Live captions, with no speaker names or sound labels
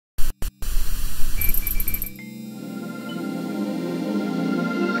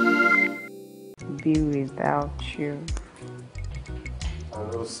be without you. I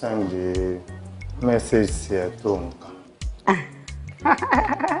will send the message here to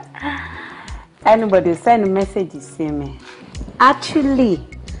Anybody send a message to me. Actually,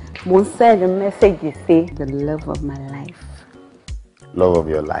 won't send a message to say the love of my life. Love of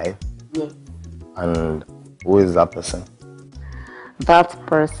your life? Yes. And who is that person? That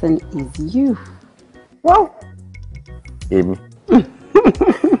person is you. Wow. Aigbe.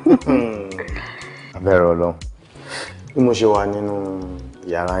 Abẹ́rẹ́ Ọlọ́run. Bí mo ṣe wà nínú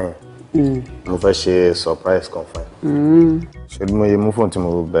yàrá yẹn, mo fẹ́ ṣe surprise kan fún ẹ. Ṣé bí mo yẹ mú fóònù tí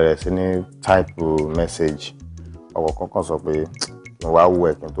mo bẹ̀rẹ̀ sí ní type message, ọ̀wọ̀ kankan sọ pé kí n wá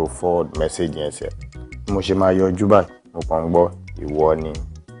wò ẹ̀ kí n tó forward message yẹn sí ẹ. Bí mo ṣe máa yọjú báyìí, mo kàn ń gbọ́ ìwọ ni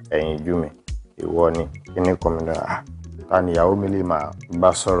ẹ̀yìn ijú mi, ìwọ ni kíní kan mi náà. Ta ni ìyàwó mi lè máa bá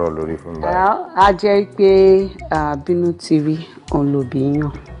sọ̀rọ̀ lórí fún mi báyìí? A jẹ́ pé bínú ti rí òun ló bí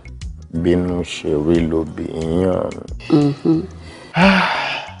yàn. Bínú ṣe rí ló bí yàn.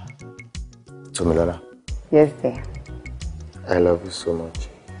 Tomilola. Yes, dear. I love you so much.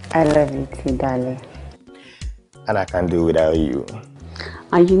 I love you too, darling. And I can't do without you.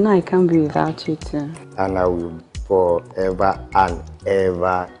 And you know I can't be without you too. And I will forever and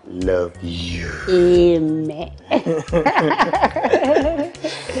ever love you. Amen.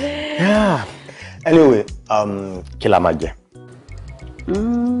 Yeah. Anyway, kí la máa jẹ?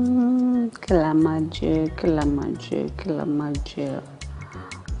 Kí la máa jẹ.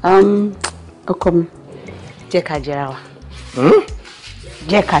 Ọkọ mi, jẹ́ ká jẹra wa.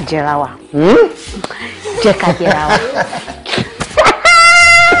 Jẹ́ ká jẹra wa. Jẹ́ ká jẹra wa.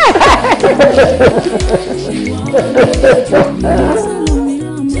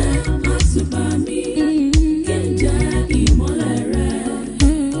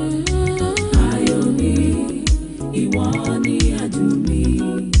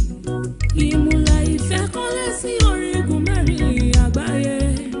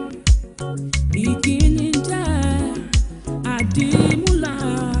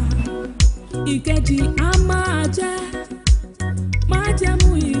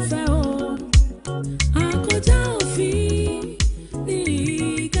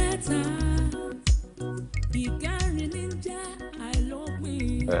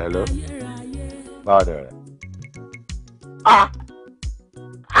 Hello? Mide.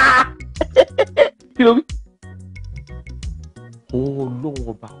 Kí ló wí? Oh, Lord,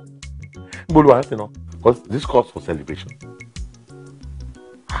 ọba. Níbo ló wà láti náà? Because this calls for celebration.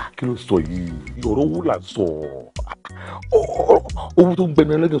 Kí ló sọ yìí? Ọ̀rọ̀ owó là ń sọ. Owó tó ń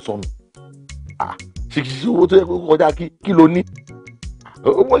gbẹnu ẹlẹ́dẹ̀ sọnù. Ṣìkìṣì owó tó yẹ kó kọjá kí ló ní?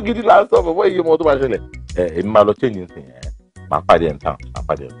 Owó gidi là ń sọ fún iye ọmọ tó bá ṣẹlẹ̀. Èmi máa lọ change nsìn yẹn. Máa pàdé ẹ̀ ń tàn.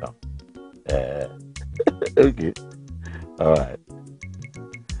 Okay. All right.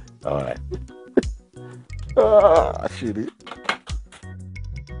 Shitty.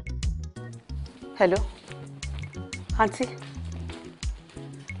 Hello. Auntie.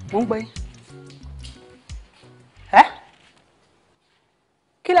 Mo ń gbọ́ yín.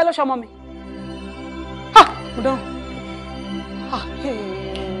 Kí lẹ ló ṣọmọ mi? Mo dáhùn.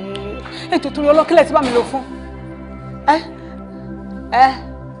 Ètò Toriola kílẹ̀ tí bá mi lò fún.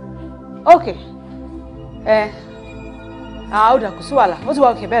 Okay. Ó dà kò sí wàhálà. Ó ti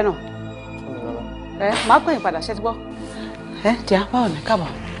wà òkè bẹ́ẹ̀ náà. Màá pè yín padà ṣe ti gbọ́. Díà báwo ni káàbọ̀?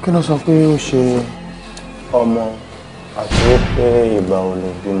 Kí ló sọ pé ó ṣe ọmọ àti pé ìgbà wo ló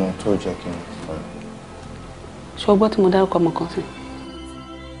bímọ tó jẹ́ kí n fún un? Ṣé o gbọ́ tí mo dárúkọ ọmọ kan sí?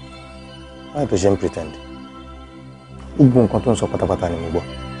 Báyìí tó ṣe ń pretend. Gbogbo nǹkan tó ń sọ pátápátá ni mo gbọ́.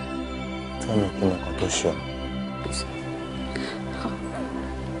 Tell me kí ni nǹkan tó ṣe ọ.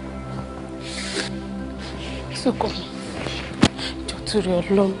 Sọ́kọ mi, jọ̀ọ́ torí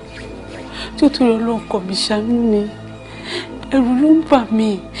Ọlọ́run kọ mi ṣàánú mi. Ẹ̀rù ló ń bà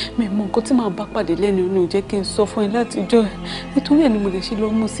mí. Mi mọ nǹkan tí màá bá pàdé lẹ́nu ní ó jẹ́ kí n sọ fún ẹ látijọ́ ẹ̀. Nítorí ẹ̀ ni mo lè ṣe lọ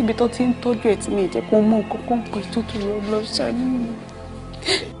mú síbi tó ti ń tọ́jú ẹ̀ tí mi jẹ́ kó mọ nǹkan kan pé tó torí Ọlọ́run ṣàánú mi.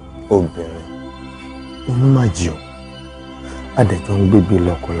 Obìnrin, inú máa jì ọ́. Adẹ̀jọ́ ń gbégbé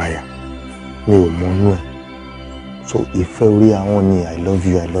lọ́kọ láya. Mi ò mọ inú ẹ̀. So ìfẹ́ orí àwọn ni I love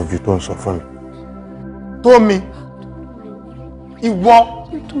you tó ń sọ fún mi. Tómi, ìwọ.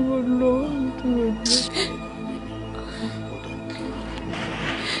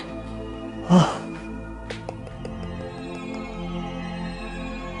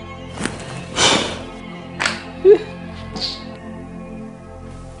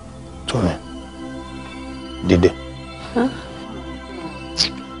 Tómi, dìde.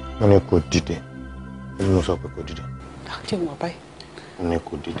 Mo ní kó dìde. Èmi ló sọ pé kó dìde. Jẹ́ ìwọ̀n báyìí. Mo ní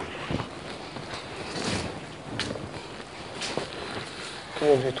kó dìde. Kí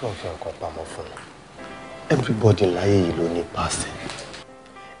ló dé tó ń fi nǹkan pamọ́ fún mi? everybody láyé yìí ló ní past.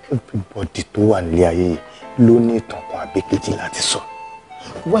 Everybody tó wà nílé ayé yìí ló ní ìtàn kan àbí kejì láti sọ.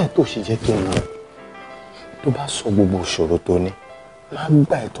 Why tó ṣe jẹ́ kí n mọ̀ tó bá sọ gbogbo ìṣòro tó ní máa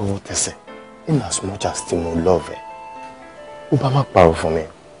gbà ẹ́ tọwọ́ tẹsẹ̀ in as much as tí mo love ẹ. Ó bá má parọ́ fún mi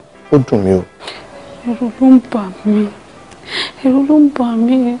ó dùn mí o. Ẹ̀rù ló ń bà mí, ẹ̀rù ló ń bà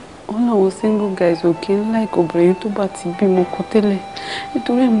mí. All àwọn single guys ò kí ń like obìnrin tó bá ti bímọ kan tẹ́lẹ̀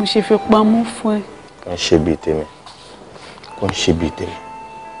nítorí mo ṣe fi pamọ́ fún ẹ. Kò ń ṣe bíi tèmi, kò ń ṣe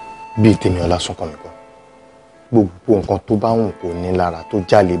bíi tèmi Ọlásùnkànmí kan. Gbogbo nǹkan tó bá wùn kó ní lára tó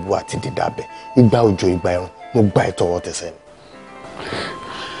jálèbú àti dídàbẹ̀ ìgbà òjò ìgbà ẹ̀rùn mo gbà ẹ́ tọwọ́ tẹsẹ̀ ni.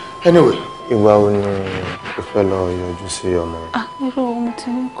 Anyway, ìgbà wo ni o fẹ́ lọ yọjú sí ọmọ rẹ? Irú ohun tí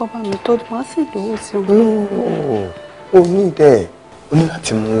wọ́n kọ́ bá mi tọ́jú wá sí ìdánwò sí ọmọ. O ní ìdẹ́ o ní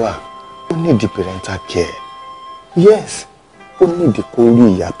láti mú wá o ní ìdí parental care. Yes, o ní ìdí kó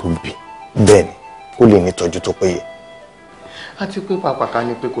rí ìyá tó bí bẹ́ẹ̀ ni ó lè ní ìtọ́jú tó péye. Àti pé pàápàá ká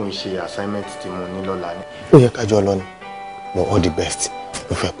ní pé kò ń ṣe assignment tí mo ní lọ́la ni. Ó yẹ ká jọ lọ ni. But all the best.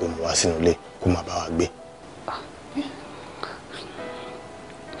 Mo fẹ́ kó mú wá sínú ilé kó má bá wa gbé.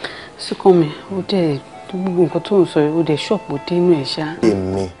 Súnkànmí, ó dẹ̀ gbogbo nǹkan tó ń sọ yìí ó dẹ̀ ṣọ́ọ̀pù dénú ẹ̀ ṣá.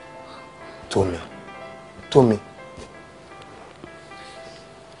 Èmi, Tómi.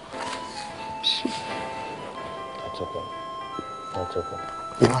 That's okay.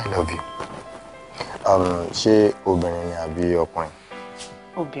 You know I love you. Ṣé obìnrin ni àbí ọkùnrin?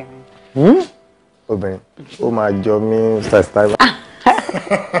 Obìnrin. Obìnrin. Ó máa jọ mí style.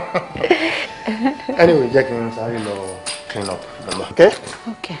 Anyway, jẹ́ kí n sáré lọ clean up. Okay?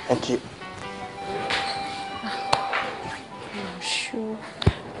 Okay. Thank you.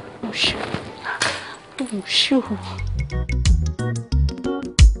 I'm sure.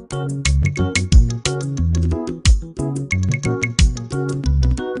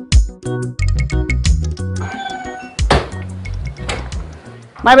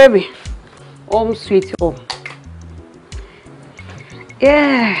 My baby, home sweet home.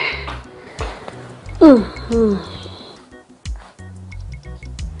 Yeah.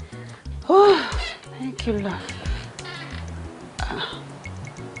 Oh, thank you, love.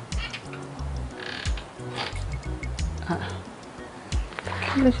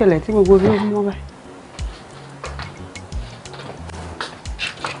 Kí ló ṣẹlẹ̀ tí gbogbo bí ó mọ́ báyìí?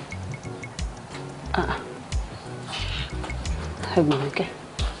 Ẹ̀gbọ́n mi kẹ́.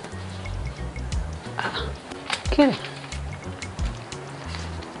 Kí ni?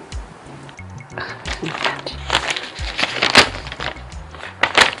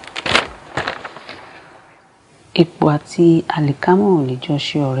 Ipò àti àlìkámọ̀ ò lè jọ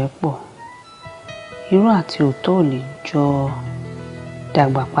ṣe ọ̀rẹ́ pọ̀. Irọ́ àti òótọ́ ò lè jọ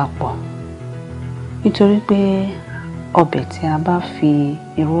dàgbà papọ̀. Nítorí pé ọbẹ̀ tí a bá fi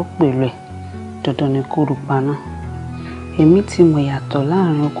irọ́ pẹ̀lú ẹ̀ dandan ni kó rú paná. Èmi ti mọ̀ yàtọ̀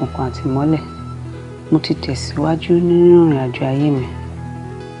láàrin òkùnkùn àti ìmọ́lẹ̀. Mo ti tẹ̀síwájú nínú ìrìn àjò ayé mi.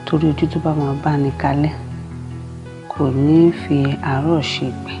 Torí ojú tó bá máa bá ní kalẹ̀ kò ní fi àárọ̀ ṣe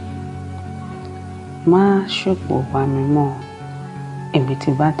gbẹ̀. Má ṣòpò wá mi mọ́. Èmi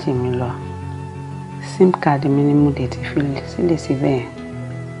ti bá tèmi lọ. SIM card mi ni mo dẹ̀ ti fi sílẹ̀ síbẹ̀ yẹn.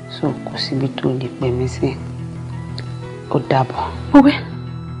 So kò síbi tó lè pè mí sí. Ó dàbọ̀. Mo wẹ́.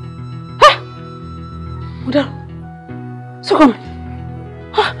 Mo dàrú. Súnkànmí.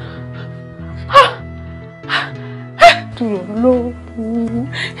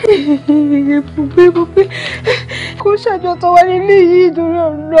 Bùbé. Kò ṣàjọ tó wá nílé yìí torí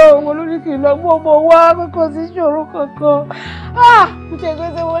ọ̀nà ọmọ lórí kì í lọ mú ọmọ wá kókó sí ṣòro kankan. Mo jẹ́ pé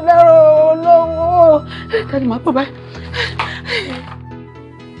ṣe mo dárò ọlọ́wọ́. Tani màá pọ̀ báyìí.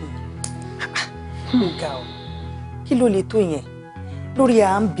 Ọ̀gá o, kí ló lè tó yẹn lórí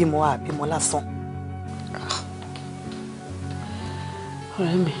à ń bímọ àbímọ lásán?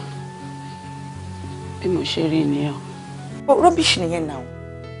 Ọ̀rẹ́ mi, bí mo ṣe rí nìyẹn. Rọ́bìṣì nìyẹn náà.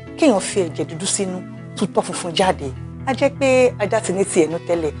 Kéèyàn fi ẹ̀jẹ̀ dúdú sínú tutọ́ funfun jáde. A jẹ́ pé ajá ti ní ti ẹnu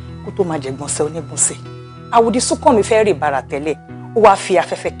tẹ́lẹ̀ kó tó máa jẹ gbọ̀nsẹ̀ onígbọ̀nsẹ̀. Àwòdì Súnkànmí fẹ́ rè bàrà tẹ́lẹ̀, ó wá fi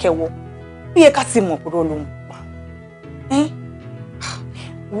afẹ́fẹ́ kẹ́wọ́. Ó yẹ ká ti mọ̀ pé ó ló ń pa.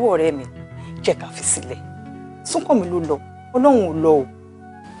 Owó ọ̀rẹ́ mi jẹ́ ká fi sílẹ̀. Súnkànmí ló lọ, Ọlọ́run ò lọ o.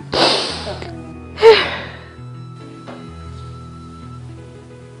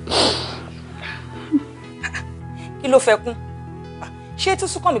 Kí ló fẹ́ kún? Ṣé tí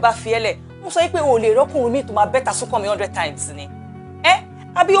Súnkànmí bá fi ẹ́lẹ̀, mo sọ pé o lè rọ́kùnrin mi tó máa bẹ́ta Súnkànmí 100 times ni.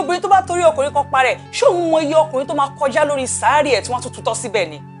 Àbí obìnrin tó bá torí ọkùnrin kan parẹ́, ṣé òun mọ iye ọkùnrin tó máa kọjá lórí sàárì ẹ̀ tí wọ́n tún tutọ́ síbẹ̀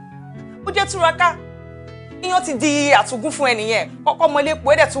ni? Ó jẹ́ túraká. Iyán ti di àtúngún fún ẹnìyẹn, kọ́kọ́ mọ ilé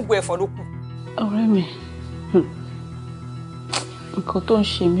epo ẹ̀dẹ̀ tún bu ẹ̀fọ́ ló kù. Ọ̀rẹ́ mi, nǹkan tó ń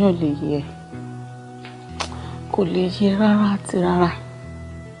ṣe mí ò lè yé ẹ. kò lè yé rárá àti rárá.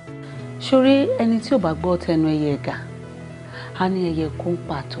 Sórí ẹni tí ò bá gbọ́ tẹnu ẹyẹ ẹ̀gà á ní ẹyẹ kó ń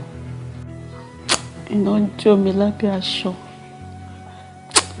pàtó. Iná ń jó mi lábẹ́ aṣọ.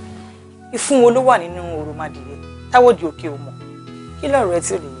 Ìfún wo ló wà nínú òròmọdìyẹ táwọ̀dì òkè ò mọ̀? Kí lọ̀rọ̀ ẹ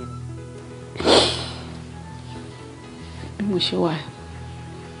tí ò lè yé mi? Bí mo ṣe wà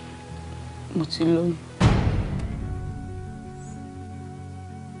mo ti lóyún.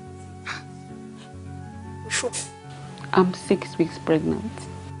 Sure. I'm 6 weeks pregnant.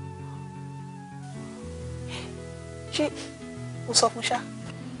 Ṣé o sọ fún ṣá?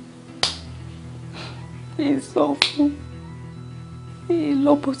 Mi sọ fún. Mi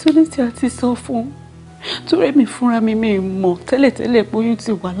l'opportunity àti sọ fún. Torí mi fúnra mi mọ̀ tẹ́lẹ̀tẹ́lẹ̀ pé oyún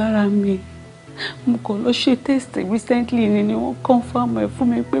ti wà lára mi. Mo kàn lọ ṣe test recently ni wọ́n confirm ẹ̀ fún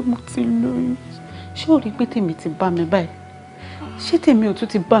mi pé mo ti lóyún. Ṣé o rí pé tèmi ti bá mi báyìí? Ṣé tèmi ò tún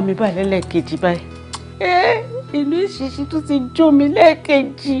ti bá mi báyìí lẹ́lẹ́kejì báyìí? Inú ìṣíṣí tún ti jó mi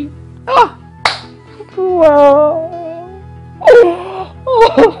lẹ́ẹ̀kejì. Wow.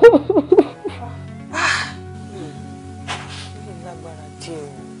 Ilé lágbára díẹ̀ o.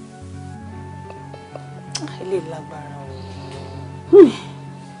 Ilé lágbára o.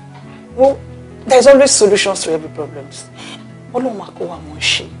 Well, there's always solutions to every problem. Ọlọ́run máa kó wa mọ̀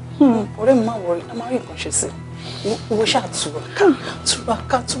ṣe. Ọ̀rẹ́ mi máa wọrí, a máa rí nǹkan ṣe sí. Owó ṣáà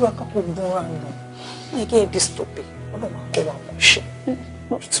túraká kò gbọ́nra nù. Má kí ebi stop. Ọlọ́run máa kó wa mọ̀ ṣe.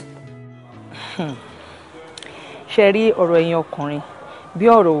 Ṣé rí ọ̀rọ̀ ẹ̀yin ọkùnrin bí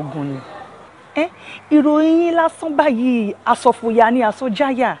ọ̀rọ̀ ogun ni? Ìròyìn yín lásán báyìí asọ̀fòyà ní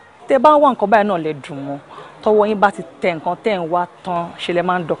asọ̀jáyà. Tẹ́ bá wà nǹkan báyìí náà lẹ dùn mọ́. Tọwọ́ yín bá ti tẹ nǹkan tẹ́ ń wá tán ṣe lẹ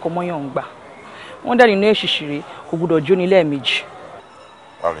máa ń dọkọ mọ́yàn gbà. Wọ́n dẹ̀ nínú èṣìṣìrè kò gbọdọ̀ jóni lẹ́ẹ̀mejì.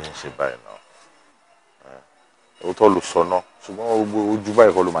 Báwo ni ṣe báyìí náà? Òótọ́ ló sọ náà ṣùgbọ́n gbogbo ojú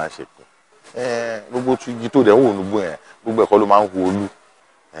báyìí kọ́ ló máa ń ṣe pé. Gbogbo igi tó dẹ̀ ń wò nígbò yẹn gbogbo ẹ̀kọ́ ló máa ń hu olú.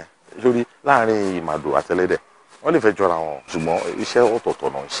 Lórí láàrin ìmàdò àtẹlẹ́dẹ̀ wọ́n lè fẹ́ jọra wọn ṣùgbọ́n iṣẹ́ ọ̀tọ̀ọ̀tọ̀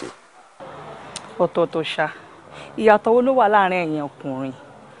náà ń ṣe. Ọ̀tọ̀ọ̀tọ̀ ṣá ìyàtọ̀ wo ló wà láàrin ẹ̀yin ọkùnrin?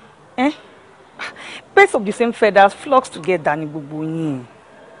 Birds of the same feathers flock together ní gbogbo yín.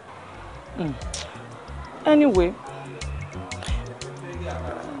 Anyway,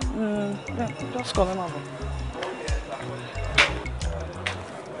 just come mama.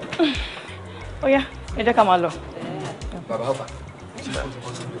 Ó yá, ẹ jẹ́ ká máa lọ. Bàbá ọba.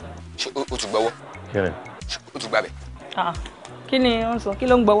 Ṣé o ti gbọ́wọ́? Kíni? O ti gbàbẹ̀. Kí ni ó ń sọ? Kí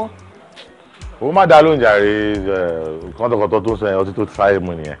ló ń gbọ́wọ́? Ó má dá lóúnjẹ àrí kọ́ńtọ̀kọ́tọ̀ tó ń sọ yẹn ọtí tó try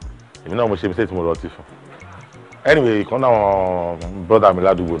mu nìyẹn. Èmi náà mo ṣe mistake tí mo lọ ọtí fún. Anyway, ìkan náà brother mi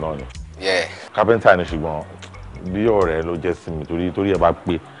ládùúgbò náà ni. Carpenter ni ṣùgbọ́n bí ọ̀rẹ́ ló jẹ́ sí mi torí ẹ bá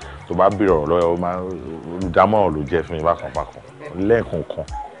pé tó bá bèrè ọ̀rọ̀ lọ́yọ̀ ó máa olùdámọ̀ràn ló jẹ́ fún mi bákan lẹ́ẹ̀kọ̀ọ̀kan.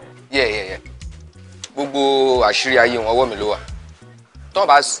 Gbogbo àṣírí ayé wọn ọwọ́ mi ló wà. Tó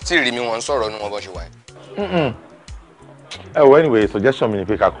bá tí rí mi wọn sọ̀rọ̀ ní wọn bó ṣe wà yìí. Anyway, suggestion mi ni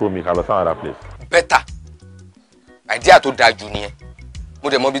pé ká kúrò mi ká lọ sí another place. Better. Idea tó dáa jù nìyẹn. Mo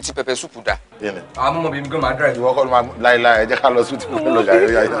dẹ̀ mọ̀ bí tí pepper soup dá. Àwọn ọmọ bíi mi gan máa dry. Ìwọ kọ́ ló máa láéláé ẹ jẹ́ ká lọ sí ìtìkú lọ jàre.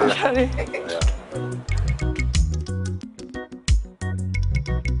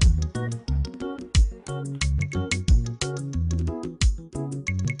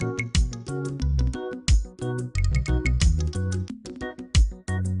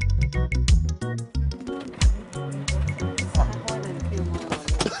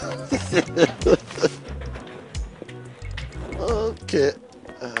 Okay.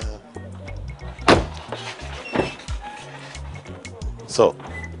 So,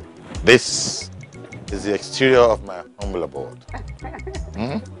 this is the exterior of my humble abode.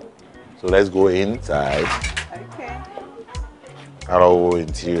 So let's go inside. Okay. Our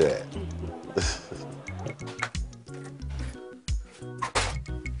interior.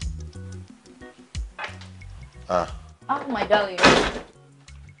 Oh, my darling.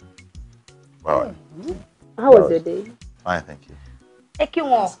 Wow. How was your day? Fine, thank you.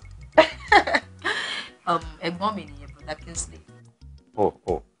 Ẹ̀gbọ́n mi nìyẹn, Brother Kingsley.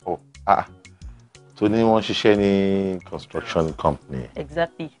 So ní wọ́n ṣiṣẹ́ ní construction company.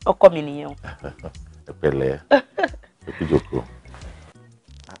 Exactly. Ọkọ mi nìyẹn. Ẹ pẹ̀lẹ́. Ẹ kú jókòó.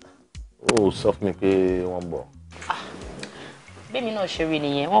 Ó sọ fún mi pé wọ́n ń bọ̀. Bẹ́ẹ̀mi náà ṣe rí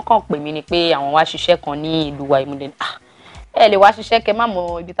nìyẹn. Wọ́n kàn pè mí ni pé àwọn wá ṣiṣẹ́ kan ní ìlú wa ìmúdẹ. Ẹ lè wá ṣiṣẹ́ kẹ́ má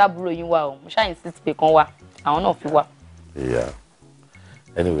mọ ibi tábúrò yín wà o. Mo ṣáà insist pé kan wá. Àwọn náà fi wá. Yeah.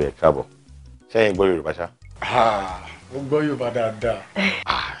 Anyway, káàbọ̀. Ṣẹ́yìn gbọ́ Yorùbá ṣá? Mo gbọ́ Yorùbá dáadáa.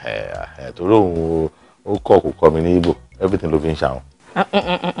 Torí òun ó kọ́ kò mi ní Igbo. Everything ló fi ń ṣàwọn.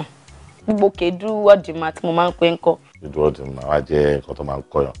 Gbogbo kedu ọ̀dìmá tí mo máa ń pè ń kọ́. Kedu ọ̀dìmá wá jẹ́ nǹkan tó máa ń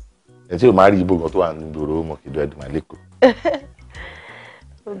kọ́yàn. ẹ tí o máa rí ibo kan tó wà ní ìgboro mọ̀ kí dọ́ ẹ̀dùn máa lẹ́kọ̀ọ́.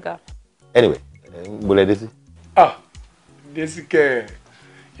 Anyway, gbọ́dọ̀ dé sí. Dé sí kẹ́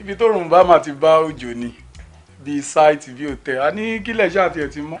ibi tó rùn bá máa ti bá òjò ni bíi sáìtì bíi òtẹ́ a ní kílẹ̀ ṣáà tiẹ̀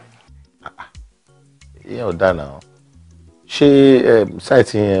ti mọ́. Ìyẹn ò dáa náà ṣé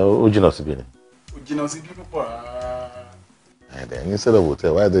sáìtì yẹn ó jìnnà síbi ni. Ó jìnnà síbi púpọ̀ rárá. Instead of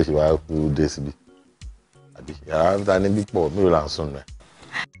hotel wáyé tó ṣe wá kú dé síbi àbí yàrá ń ta níbí pọ̀ mí ò là ń sùn náà.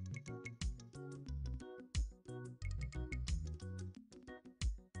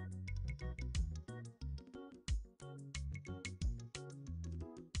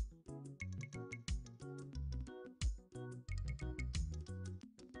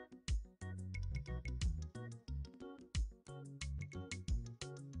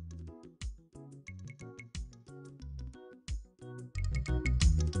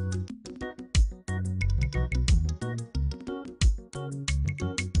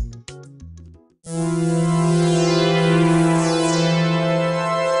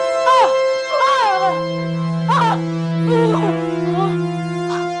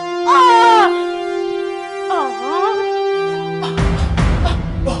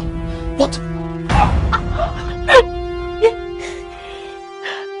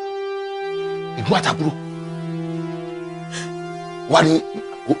 Wá ní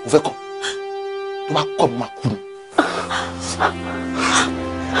o fẹ́ kọ́ tó bá kọ́ mi máa kú ni.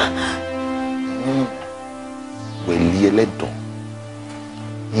 Wẹ̀lí ẹlẹ́dàn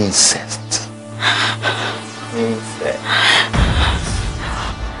incest.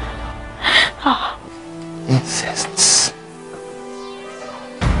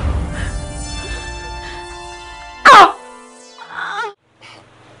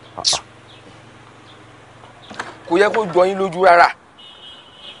 Kò yẹ kó jọ yín lójú rárá.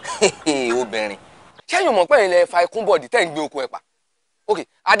 Obìnrin ṣẹ́yìn mọ̀ pé ilẹ̀ fa ikún bọ̀dì tẹ́ ń gbé oko ẹ̀ pa. Ok,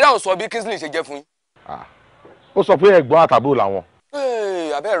 adáhùn sọ bí Kingsley ṣe jẹ́ fún yín. Ó sọ pé ẹ̀gbọ́n àtàbúrò làwọn.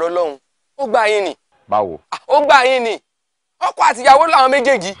 Abẹ́ ẹ̀rọ lọ́hùn ó gbà yín ni. Báwo. Ó gbà yín ni ọkọ àtìyàwó làwọn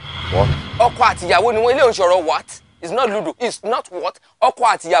méjèèjì. What? Ọkọ àtìyàwó ni wọ́n ilé òǹṣọ̀rọ̀ what? It's not ludo, it's not what? Ọkọ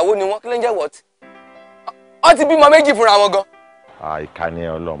àtìyàwó ni wọ́n kí ló ń jẹ́ what? Ó ti bímọ méjì fúnra wọn gan. Ìkànnì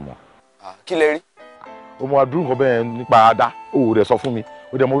ọlọ́mọ. Kí lẹ rí? Ó mọ àdúrú nǹkan bẹ́ẹ̀ nípa Adá ó rẹ̀ sọ fún mi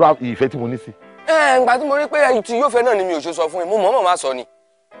ó dẹ̀ mo rá ìfẹ́ tí mo ní sí. Ìgbà tí mo rí pé tí yóò fẹ́ náà ni mi ò ṣe sọ fún yín mo mọ̀ọ́mọ̀ máa sọ ni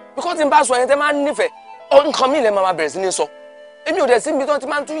bíkọ́ tí n bá sọ yẹn tẹ́ máa ń nífẹ̀ẹ́ nǹkan mi lẹ́ máa bẹ̀rẹ̀ sí ní sọ èmi ò dẹ̀ sí ibi tí wọ́n ti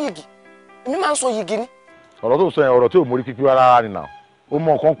máa ń tú yìgì èmi máa ń sọ yìgì ni. ọ̀rọ̀ tó sọ yẹn ọ̀rọ̀ tí ò mórí pípí rárá ni nà ó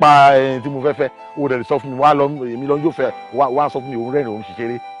mọ nǹkan pa ẹni tí mo fẹ́ fẹ́ ó dẹ̀ sọ fún mi wá lọ èmi lọ yóò fẹ́ wá sọ fún mi òun rẹ́rìn òun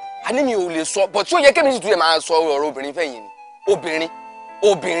ṣiṣẹ́rẹ́. àní mi ò lè sọ bọ̀ tí ó yẹ kémi sì tún yẹ máa sọ ọ̀rọ̀ obìnrin fẹ́yìn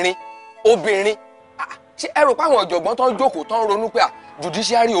ni obìnrin ṣé ẹ rò pé àwọn ọ̀jọ̀gbọ́n tán jókòó tán ronú pé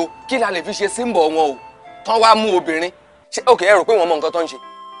judiciary o kí la lè fi ṣe símbọ̀ wọn o tán wá mú obìnrin ṣé ok ẹ rò pé wọ́n mọ nǹkan tán ń ṣe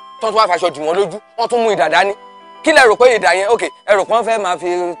tán tún wá faṣọ jù wọ́n lójú wọ́n tún mú ìdà dání kí lẹ rò pé ìdà yẹn ok ẹ rò pé wọ́n fẹ́ máa fi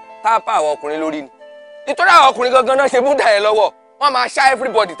tápà àwọn ọkùnrin lórí ni nítorí àwọn ọkùnrin gangan náà ṣe mú dà yẹn lọ́wọ́ wọ́n máa ṣá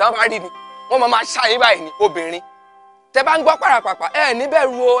everybody tán bá rí ni wọ́n máa ṣá yín báyìí ni obìnrin tẹ bá ń gbọ́ pàràpàpà ẹ ní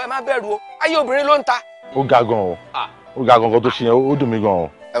bẹ̀rù o ẹ má bẹ̀rù o ayé obìnrin ló ń ta. ó ga gan o ó ga gan kan tó ṣe yẹn ó dùn mí gan o.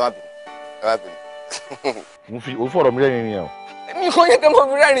 ẹ má bínú. ó fọ̀rọ̀ mi rẹ́rìn nìyẹn o. mi kò yẹ kí mo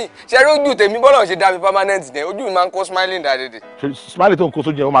fi rẹ́rìn ṣe rí ojú tèmi bọ́lọ̀ ṣe dá mi permanent yẹn ojú mi máa ń kó smiling dáadéde. smiling tó ń kó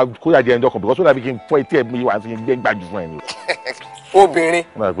sójú yẹn ó máa kó yàjẹ́ ẹjọ́ kan because ó dàbí kí n fọ́ etí ẹ̀ mi wà sí gbẹ́ gbàjú fún ẹ ni. obìnrin.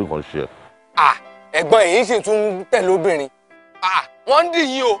 wọ́n máa gbé nǹkan ṣe ẹ. ẹ̀gbọ́n èyí sì tún tẹ̀lé obìnrin. wọ́n ń dì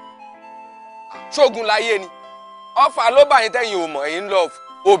yín o ṣógun láyé ni ọfà ló bá yín tẹ̀yìn ò mọ̀ ẹ̀yin love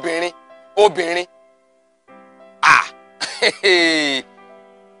obìnrin.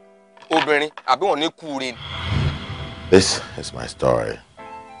 obìnrin àbí wọn ní kúure ni. This is my story.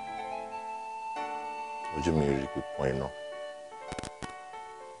 Ojú mi rí pípọ́n iná.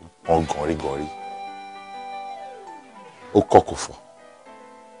 Wọ́n gànrí. Ó kọ́kù fọ́.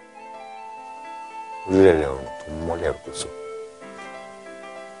 Orí rẹ̀ ọ̀run tó mọ́lẹ̀ rúkúsọ.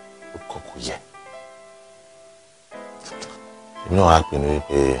 Ó kọ́kù yẹ. Inú wa pinnu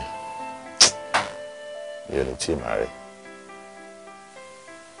wípé mi ò ní tí màá rẹ̀.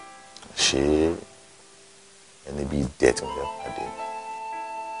 Ṣé ẹni bíi dẹ́ tí mo fẹ́ pàdé.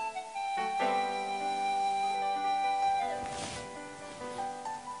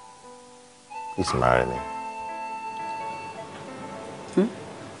 Please marry me.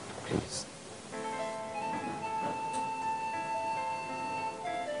 Please.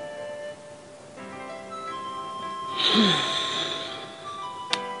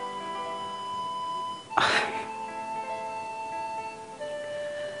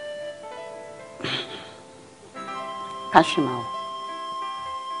 Passional.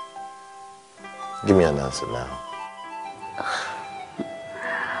 Give me an answer now.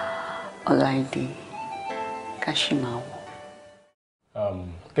 Ọláìdé ká ṣì máa wọ̀.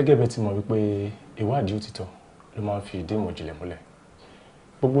 Gẹ́gẹ́ bẹ́ẹ̀ tí mo wí pé ìwádìí òtítọ́ ló máa ń fi ìdí ìmọ̀ ìjìnlẹ̀ múlẹ̀.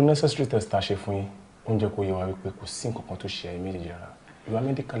 Gbogbo necessary test tá a ṣe fún yín ó ń jẹ́ kó yé wa wípé kò sí nǹkan kan tó ṣe ẹ̀yin méjèèjì rárá. You are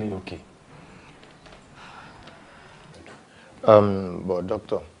medically okay. But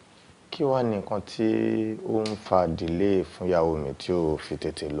doctor, kí wá ní nǹkan tí ó ń fa delay fún ìyàwó mi tí ó fi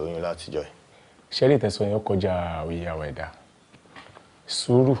tètè lóyún látijọ́ yìí? Ṣẹ́rí ìtẹ̀sán yẹn kọjá òye àwọn ẹ̀dá.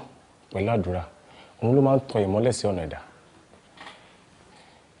 Sùúrù pẹ̀lú àdúrà òun ló máa ń tan ìmọ́lẹ̀ sí ọ̀nà ẹ̀dá.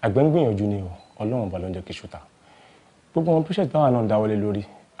 Àgbẹ̀ ń gbìyànjú ni o, Ọlọ́run ọba ló ń jẹ́ kí ṣúta. Gbogbo àwọn patient báwa náà dáwọ́lé lórí,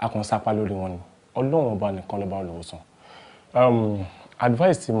 a kàn sápá lórí wọn ni. Ọlọ́run ọba nìkan ló bá olùwòsàn.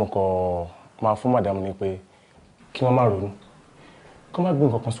 Advice tí mo kọ máa fún madam ni pé kí wọ́n má ronú, kí wọ́n má gbé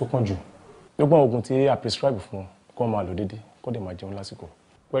nǹkan kan sókàn jù. Gbogbo àwọn oògùn tí a prescribe fún wọn kí wọ́n máa lò déédéé, kó dẹ̀ máa jẹun lásìkò.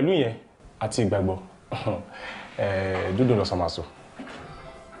 Pẹ̀lú ìyẹn àti ìgbàgbọ́, dúdú lọ sọmásọ.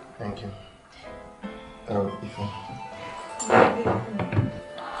 Thank you. Ifo.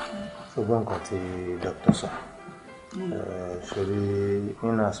 Ṣùgbọ́n nǹkan tí doctor sọ. Ṣorí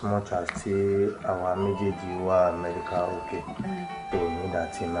in as much as tí àwa méjèèjì wà medical okay, kò ní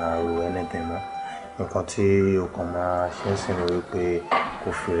láti máa ro anything mọ́. Nǹkan tí o kàn máa ṣe ń sìn ní wípé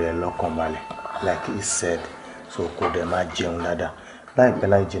kò fi rẹ̀ lọ́kàn balẹ̀ like he said, so kò dẹ̀ máa jẹun dáadáa. Láìpẹ́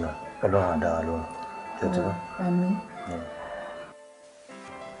láì jìnnà, Ọlọ́run á dá wa lóhùn. Àmín.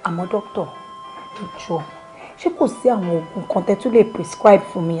 Àmọ́ dókítà, ẹ jọ̀ọ́, ṣé kò sí àwọn oògùn kan tẹ́ tún lè prescribe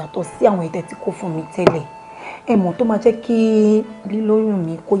fún mi yàtọ̀ sí àwọn ètè tí kò fún mi tẹ́lẹ̀? Ẹ mọ̀ tó máa jẹ́ kí lílóyún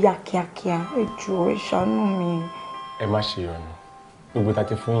mi kó yá kíákíá. Ẹ jọ̀ọ́, ẹ ṣàánú mi. Ẹ má ṣe ọ̀nà. Gbogbo tá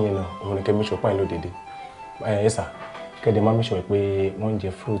ti fún yín náà, òun ni kẹ́ mi ṣọpá ìlú dédé. Ẹ sà, kẹ́dẹ̀ má mi ṣọ pé wọ́n ń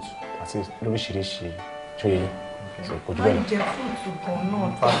jẹ fruit àti lóríṣiríṣi ṣóyè yín. Kò jù bẹ́ẹ̀ lọ. Wọ́n jẹ fruit gan náà.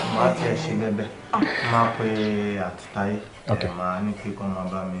 Máa tiẹ̀ ṣe bẹ́ẹ̀ máa pe àtìtáyé. Máa ní pé kó máa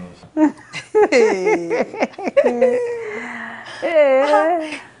bá mi.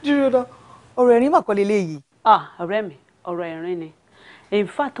 Dúró náà, ọ̀rọ̀ ẹ̀rín mà kọ́ leléyìí. Ọ̀rẹ́ mi, ọ̀rọ̀ ẹ̀rín ni. In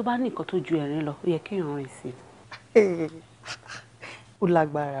fact, tó bá ní nǹkan tó ju ẹ̀rín lọ, ó yẹ kí èèyàn rìn sí i. Ó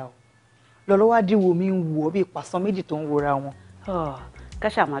lágbára o. Lọ́lọ́wọ́ díwò mi ń wò ó bí ìpàsán méjì tó ń wora wọn.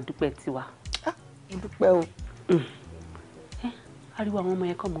 Káṣà máa dúpẹ́ tiwa. Mo dúpẹ́ o. Ariwo àwọn ọmọ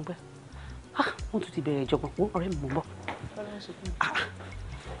yẹn kọ́ mọ́ gbẹ́. Wọ́n tún ti bẹ̀rẹ̀ ìjọba pọ̀, ọ̀rẹ́ mi mọ̀ ń bọ̀.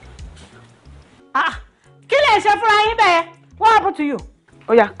 Kí lè ṣe fúnra yín bẹ́ẹ̀? What happened to you?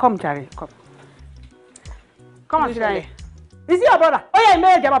 Oh yeah, come jàre, come. Come on, sit down here. Is he your brother? Oh yeah,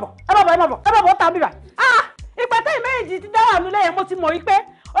 ìmẹ́rẹ̀jì ẹ má bọ̀, ó tàbí bá. Ìgbà tẹ́ ìmẹ́rẹ̀jì ti dáwà nílé yẹn mo ti mọ̀ wípé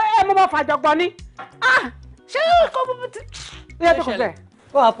ẹ mọ̀ fàjọgbọ́n ni. Ṣé kò bú ti? Ó yẹ tó kọ sẹ́ẹ̀.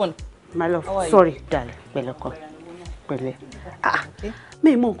 What happened? My love, sorry, darling, pẹ̀lẹ́ kọ́, pẹ̀lẹ́.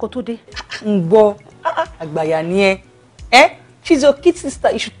 Mi mọ nǹkan tó dé. Ń gbọ́, àgbàyà ni ẹ. She's your kid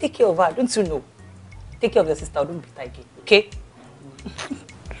sister, you should take care of her, don't you know? Take care of your sister, don't beat her again, okay?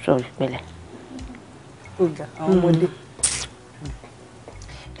 Sorry, pẹ̀lẹ́. Ọ̀gá, àwọn ọmọdé.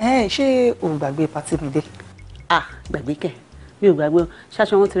 Ṣé o gbàgbé pàtí mi dé? Gbàgbé kẹ̀, mi ò gbàgbé o,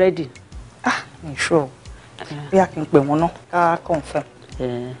 ṣáṣọ wọn ti rẹ́dì. Mi sure. Bóyá kí n pè wọ́n náà, ká confirm.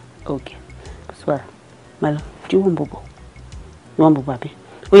 Okay. Swara, my love, do you want bobo? You want bobo, abi?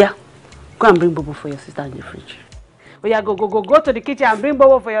 Oh yeah, go and bring bobo for your sister in the fridge. Oh yeah, go to the kitchen and bring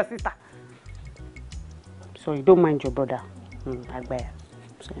bobo for your sister. Sorry, don't mind your brother. Aigbe.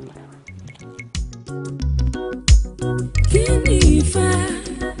 Sorry, madam. Kí ni ìfẹ́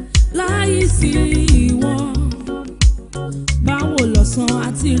láyé sí ìwọ? Báwo lọ̀sán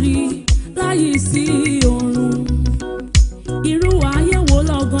àti rí láyé sí ọ̀run? Irú ayé wo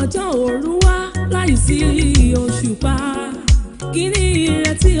lọ́gànjọ́ òru wá láyé sí òṣùpá? Kí ni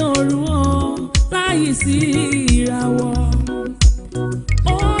ìrètí ọ̀run o láyé sí ìràwọ̀?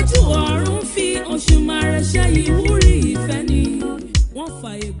 Ojú ọ̀run fi Òṣùmàrè ṣe ìwúrí ìfẹ́ ni wọ́n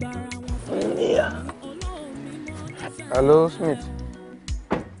fààyè gbára wọn. Hello, Smith.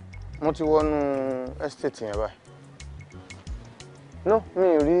 Mo ti wọnú estate yẹn báyìí. No, mi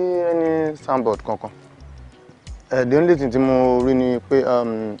ò rí any soundboard kankan. The only thing tí mo rí ni pé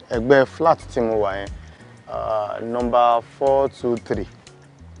ẹgbẹ́ flat tí mo wà yẹn number 423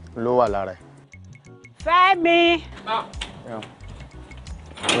 ló wà lára ẹ̀. Fẹ́mi.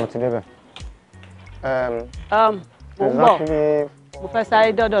 Mo ti débẹ̀. Mo ń bọ̀. Mo fẹ́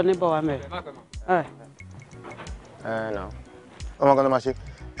sáré dọ́dọ̀ níbọ̀ wa mẹ́rin. No. Ọmọ kan ló máa ṣe.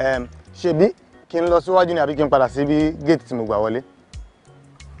 Ṣebí kí n lọ síwájú ni àbí kí n padà sí bí gate tí mo gbà wọlé?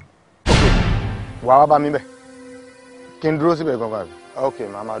 Wà wá bá mi bẹ̀. Kí n dúró síbẹ̀ gangan àbí? Okay,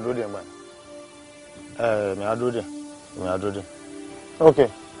 màá máa dúró dè ńgbà. Mi á dúró dè. Okay.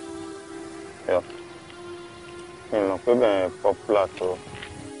 Mi mọ̀ pé bẹ́ẹ̀ popular tó.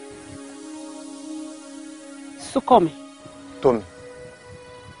 Súnkànmí. Tómi.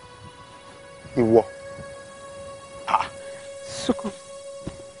 Ìwọ. Súnkànmí.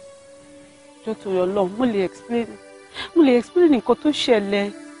 Jọ̀ọ́ torí Ọlọ́run, mo lè explain nǹkan tó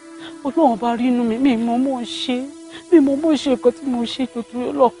ṣẹlẹ̀. Ọlọ́run bá rí inú mi, mi mọ̀ mọ̀ ṣe nǹkan tí mo ṣe tó torí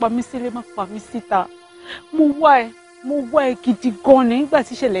Ọlọ́run pa mí sílé má pa mí síta. Mo wá ẹ gidi gan ni nígbà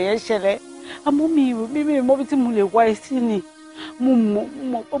tí ìṣẹ̀lẹ̀ yẹn ṣẹlẹ̀. Àmọ́ mi mọ̀ bí tí mo lè wá ẹ sí ni. Mo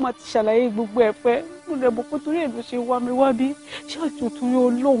mọ̀ pé màá ti ṣàlàyé gbogbo ẹ̀ pẹ́. Mo lè mọ̀ pé torí ẹ̀ ló ṣe wá mi wá bí. Ṣé àjò torí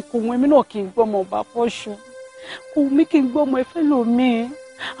Ọlọ́run kò wọ́n èmi náà kì í gbọ́ ọmọ ọba fọ́ṣù. Kò mí kí n gbọ́ ọmọ ẹ fẹ́ lòmíì.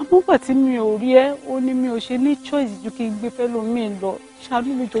 Àmọ́ gbà tí mi ò rí ẹ, ó ní mi ò ṣe ní choice ju kí n gbé fẹ́ lòmíì lọ.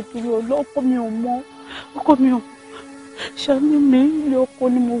 Ṣàánú mi jọ torí Ọlọ́run, ọkọ mi ò mọ̀. Ṣàánú mi, ilé ọkọ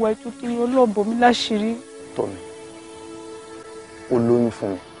ni mo wà ètò torí Ọlọ́run bò mí láṣìírí. Tómi, o lóyún fún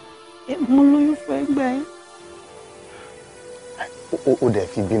mi. Mo lóyún fún ẹgbẹ́ yín. O dẹ̀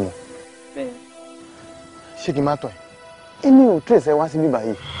fi bímọ. Bẹ́ẹ̀. Ṣé kí n má tọ̀ ẹ́? Èmi ò trace ẹ wá sí bíbá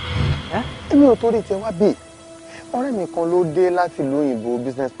yìí. Èmi ò torí tiẹ̀ wá bí. Ọ̀rẹ́ mi kan ló dé láti ìlú òyìnbó,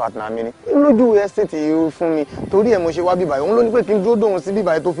 business partner mi ni. Lójú estate yìí fún mi. Torí ẹ̀ mo ṣe wá bíbá yìí. Òun ló ní pé kí n dúró dòun sí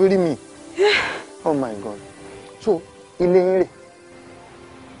bíbá yìí tó fi rí mi. Oh my God. So, ilé yín rè?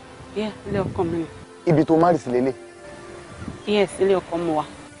 Yeah, ilé ọkọ mi. Ibi tó má rì sí lélẹ̀? Yes, ilé ọkọ mi wà.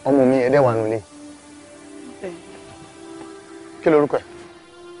 Ọmọ mi ẹ̀dẹ̀ wà nílé. Kí lorúkọ ẹ̀?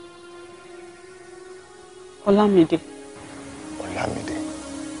 Ọlámídé. Ọlámídé.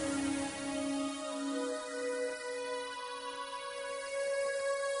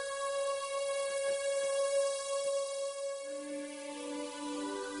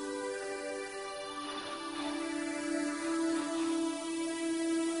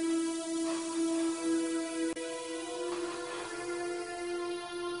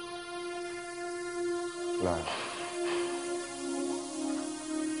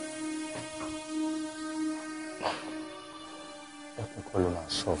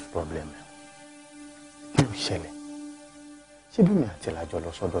 Solve problem. Kí ló ṣẹlẹ̀? Ṣé bí mi àti ìlàjọ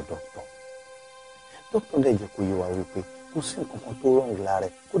lọ sọ́dọ̀ dọ́kítọ̀? Dọ́kítọ̀ dẹ̀ jẹ́ kó yé wa wípé kò sí nǹkan kan tó wrong lára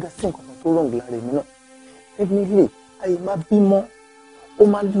ẹ̀, kó dẹ̀ sí nǹkan kan tó wrong lára èmi náà. Definitely, ayé máa bímọ, ó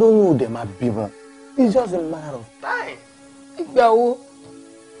máa lóyún ó dẹ̀ máa bímọ. It's just a matter of time. Ìgbà wo?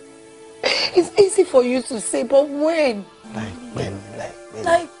 It's easy for you to say, but when?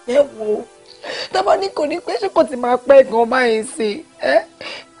 Láìpẹ́ wo? Tábà ní kò ní pẹ́ ṣé kò ti máa pẹ́ gan báyìí sí ẹ́?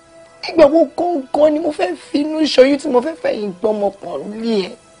 Ìgbà wo gangan ni mo fẹ́ finú ṣoyún tí mo fẹ́ fẹ̀yìn gbọ́mọ pọ̀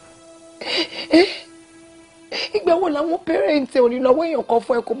lé ẹ̀? Ìgbà wo làwọn pẹ́rẹ́ǹtì ò ní lọ́wọ́ èèyàn kan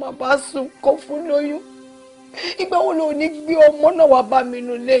fún ẹ kó máa bá sùn kó fún lóyún? Ìgbà wo ló ní gbé ọmọ náà wá bá mi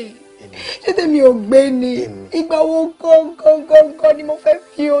nù léyìí? Ṣé tèmi ò gbé ni? Ìgbà wo gangan ni mo fẹ́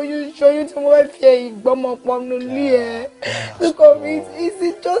fi oyún ṣoyún tí mo fẹ́ fi ẹ̀yìn gbọ́mọ pọ̀ nù lé ẹ̀? Look at me, it's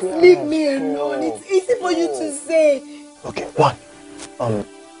easy, just leave me alone. It's easy for you to say. Okay, one.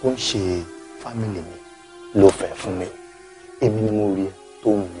 Ó ń ṣe family mi ló fẹ́ fún mi. Èmi ni mo rí ẹ tó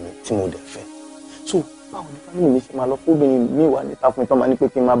wù mí tí mo dẹ̀ fẹ́. So, báwo ni family mi ṣe máa lọ fóbìnrin mi wà níta fún mi tán máa ní pé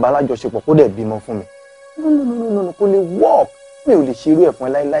kí n máa bá alájọṣepọ̀ kó dẹ̀ bímọ fún mi? No, kò lè work. Mi ò lè ṣerú ẹ̀ fún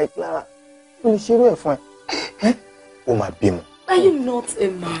ẹ láíláí, Clara. Mi ò lè ṣerú ẹ̀ fún ẹ. Ó máa bímọ. Are you not a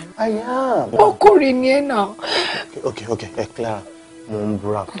man? I am. Ọkùnrin ni ẹ náà. Okay, Clara. Mo ń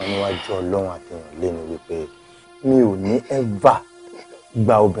búra fún níwájú Ọlọ́run àti ìrànlẹ́ mi wípé mi ò ní ever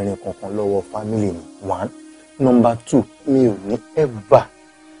gba obìnrin kankan lọ́wọ́ family mi. 1. Number 2, mi ò ní ever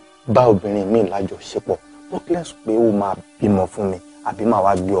bá obìnrin mi lájọṣepọ̀. Talkless pé ó máa bímọ fún mi àbí máa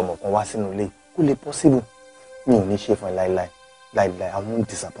wá gbé ọmọ kan wá sínú ilé. Kò lè possible. Mi ò ní ṣe fún ẹ láíláí. I won't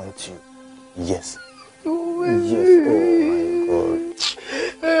disappoint you. Yes. Yes. Oh my God.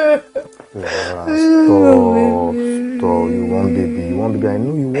 Laura, stop. You want baby. I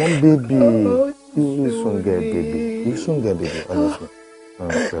know you want baby. You soon get baby. Honestly. No,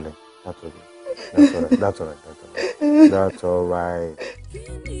 really. That's all right.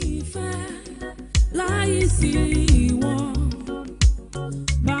 Láyé sí ìwọ̀n,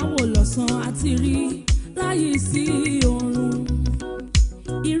 báwo lọ̀sán àti rí láyé sí ọ̀run.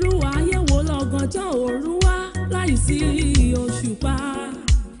 Irú ayé wo lọ́gànjọ́ òru wá láyé sí òṣùpá.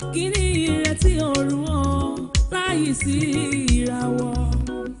 Kí ni ìrètí ọ̀run o láyé sí ìràwọ̀.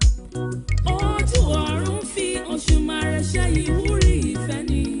 Ojú ọ̀run fi Òṣùmàrè ṣe ìwúrí ìfẹ́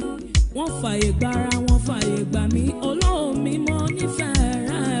ni. Wọ́n fàyè gbára wọn fàyè gbà mí Ọlọ́run mímọ́ nífẹ̀ẹ́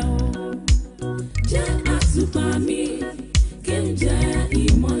rẹ̀ o. Jẹ́ àtùpà mi kí n jẹ́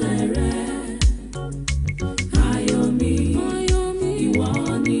ìmọ́lẹ̀ rẹ̀. Ayọ̀ mi ìwọ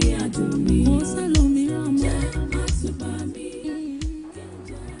ni adùn mi. Mo sẹ́lòmíràn mọ́. Jẹ́ àtùpà mi kí n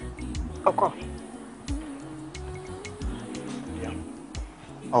jẹ́ ìmọ́lẹ̀. Ọkọ.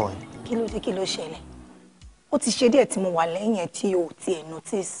 Ọ̀wẹ̀. Kí ló dé kí ló ṣẹlẹ̀? ó ti ṣe díẹ̀ tí mo wà lẹ́yìn ẹ̀ tí o ti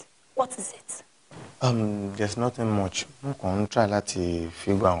notice. What is it? There's nothing much. Mo kàn ń try láti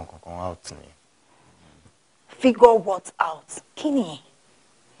figure àwọn kankan out ni. Figure what out? Kí ni?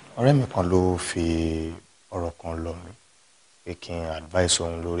 Ọ̀rẹ́ mi kan ló fi ọ̀rọ̀ kan lọ mi pé kí n advice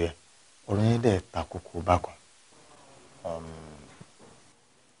òun lórí ẹ̀. Ọ̀rọ̀ yẹn dẹ̀ ta kókó bákan.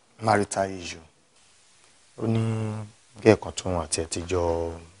 Marital issue. Ó ní gẹ́ẹ̀ kan tó wọn àti ẹ̀ ti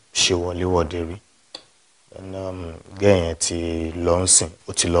jọ ṣe wọléwọ̀de rí. Gẹ́ẹ̀ yẹn ti lọ ń sìn,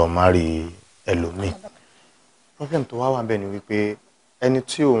 ó ti lọ marry ẹlòmíì. Problem tó wá wà bẹ́ẹ̀ ni wípé ẹni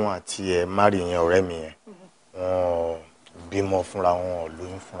tí òun àti ẹ̀ marry yẹn ọ̀rẹ́ mi yẹn wọ́n bímọ fúnra wọn,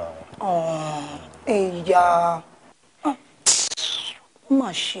 lóyún fúnra wọn. Ẹ̀yà ó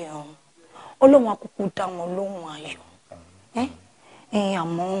mà ṣe ọ́. Ọlọ́run akúkú dá wọn lóhùn ayọ̀.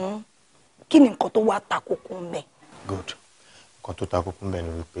 Àmọ́ kí ni nǹkan tó wá ta kókó ń bẹ̀? Good. Nǹkan tó ta kókó ń bẹ̀ ni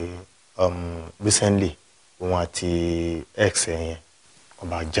wípé recently òun àti ex yẹn wọ́n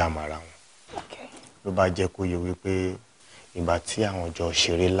bá jam ara wọn. Ló bá jẹ́ kó yé wípé ìgbà tí àwọn jọ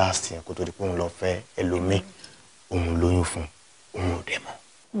ṣeré last yẹn kó tó di pé òun lọ fẹ́ ẹlòmíì, òun lóyún fún òun ò dẹ̀ mọ̀.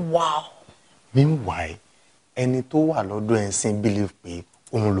 Wow. Meanwhile ẹni tó wà lọ́dọ̀ ẹ̀ ń sìn believe pé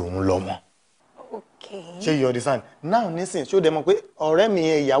òun lòun lọ́mọ. Okay. Ṣé you understand? Now nísìn ṣó dẹ̀ mọ̀ pé ọ̀rẹ́ mi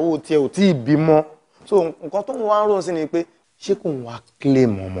yẹn ìyàwó tiẹ̀ ò tí ì bímọ. So nǹkan tó ń wá ń rò sí ni pé ṣé kò ń wá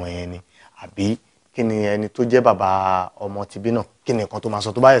claim ọmọ yẹn ni àbí kí ni ẹni tó jẹ́ bàbá ọmọ tibí náà kí ni nǹkan tó máa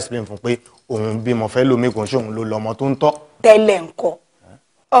sọ tó bá explain fún pé òun bímọ fẹ́ lómi kò ń ṣe òun ló lọ́mọ tó ń tọ́. Tẹ́lẹ̀ ńkọ́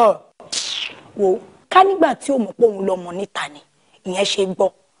wo ká nígbà tí ó mọ̀ pé òun lọ́mọ níta ni ìyẹn ṣe gbọ́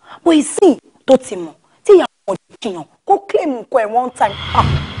bó ìsìn tó ti mọ̀ tí ìyàwó ọ̀dọ̀ kìyàn kó claim nǹkan ẹ̀ one time.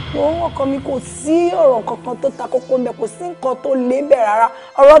 Wọ́n ọkọ mi kò sí ọ̀rọ̀ kankan tó ta kókó ń bẹ kò sí nǹkan tó lé bẹ̀ rárá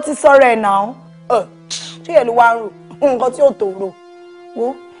ọ̀rọ̀ ti sọ̀rọ̀ ẹ̀ náà ṣé ẹ̀ ló wá ń rò nǹkan tí ò tó rò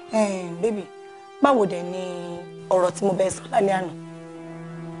wo bébì báwo dẹ̀ ni ọ̀rọ̀ tí mo bẹ sọ lálẹ́ àná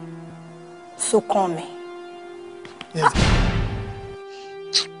sókàn mi. Yes.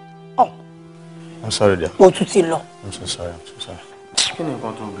 I'm sorry dear. O tún ti lọ. I'm so sorry. Kí ni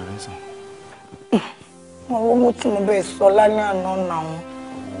nǹkan tó bẹ̀rẹ̀ sí? Owó tí mo bẹ sọ lálẹ́ àná náà.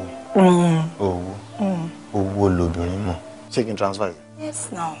 Owó lobìnrin mọ̀. Ṣé kí n transfer it? Yes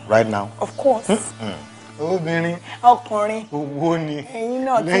now. Right now? Of course. Obìnrin. Ọkùnrin. Owó ni. Ẹ̀yin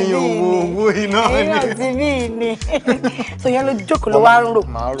náà ti bí ni. Lẹ́yìn owó iná ni. Ẹ̀yin náà ti bí ni. So yẹn ló jókòó ló wá ń rò.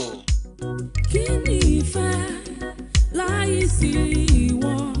 Màá rò. Kí ni ìfẹ́ láyé sí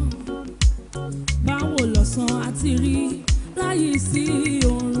ìwọ? Báwo lọ̀sán àti rí láyé sí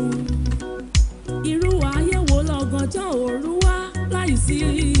ọ̀run? Irú ayé wo lọ́gànjọ́ òru wá láyé sí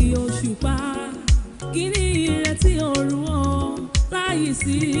òṣùpá? Kí ni ìrètí òru wọn láyé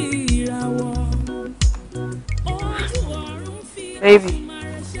sí ìràwọ̀? Ojú ọ̀run fi Baby.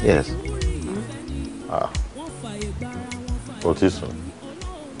 Yes. O ti sùn.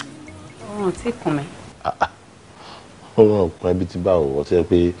 Ọ̀run tí kùn mí. Ó rán òkun ẹbí tí bá òwò tí ẹ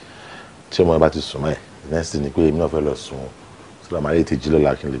pé tí ọmọ ẹ bá ti sùn mọ́ ẹ̀ next ni pé èmi náà fẹ́ lọ sùn so that màá lè ti jí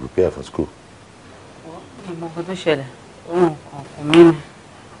lọ́la kí n lè prepare for school. Ìmọ̀ nǹkan tó ṣẹlẹ̀ òun kan kùn mí ni.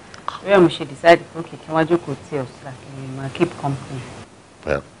 Bẹ́ẹ̀ mo ṣe decide pé kí n wá jókòó tí ọ̀ sí kí n máa keep company.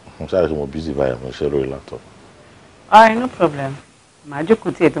 Mo ṣáà rí mo busy báyìí mo ṣe lórí laptop. Alright, no problem. Màá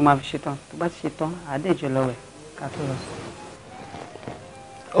jókòó tí ẹ̀ tó máa fi ṣetán. Tó bá ti ṣetán, àádẹ́jọ lọ́wọ́ ẹ̀ ká tó lọ sùn.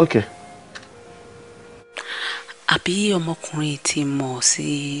 Okay. Àbí ọmọkùnrin ti mọ̀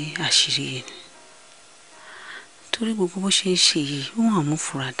sí àṣírí ẹ̀ torí gbogbo bó ṣe ń ṣe yìí ó hàn mú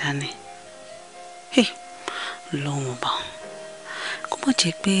fura dání lọ́wọ́n bá kó má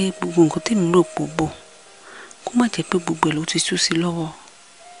jẹ́ pé gbogbo nǹkan tèmi rò pò bò kó má jẹ́ pé gbogbo ẹ̀ ló ti tú sí lọ́wọ́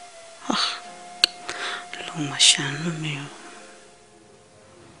lọ́wọ́n máa ṣàánú mi o.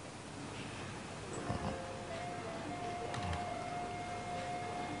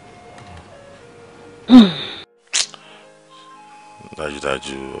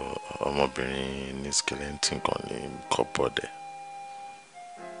 Dájúdájú ọmọbìnrin ní skeleton kan ní kọ́pọ̀dẹ̀.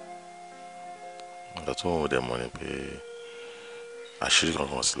 Ọ̀dọ̀ tó ń dẹ̀ mọ̀ ni pé àṣírí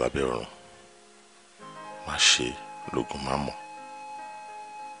kankan sí lábẹ́ ọ̀run má ṣe lógun má mọ̀.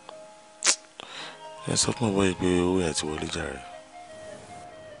 Ẹ sọ fún ọ̀bọ̀ yìí pé owó yẹn ti wọlé jàre.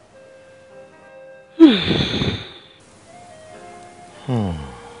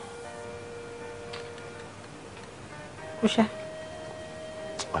 Ó ṣe.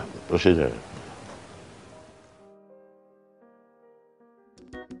 Ó ṣe jàre.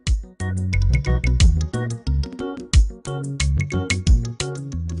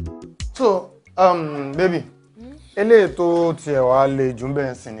 So, baby, eléyìí tó tiẹ̀ wá lè jù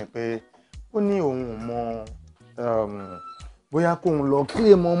bẹ́ẹ̀ sí ni pé ó ní òun ò mọ bóyá kóun lọ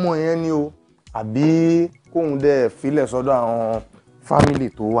kílè mọ́ ọmọ yẹn ni o àbí kóun dẹ̀ filẹ̀ sọ́dọ̀ àwọn fámìlì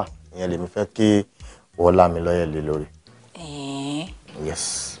tó wà ìyẹn lèmi fẹ́ kí wọ́n lá mi lọ́yẹ̀ lé lórí.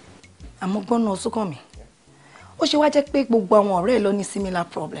 Yes. Àmọ́ gbọ́nà Súnkànmí ó ṣe wá jẹ́ pé gbogbo àwọn ọ̀rẹ́ ẹ̀ ló ní similar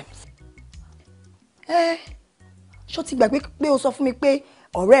problems. Ṣó ti gbàgbé pé o sọ fún mi pé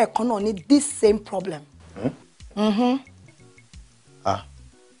ọ̀rẹ́ ẹ̀ kan náà ní this same problem.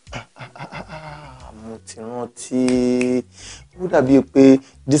 Mo ti rántí ó dàbí pé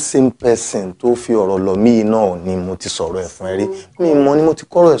this same person tó fi ọ̀rọ̀ lọ mí náà ni mo ti sọ̀rọ̀ ẹ̀ fún ẹ rí mi mọ̀ ni mo ti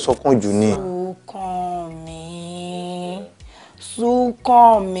kọ́rọ̀ ẹ̀ sọ́kàn jù ni.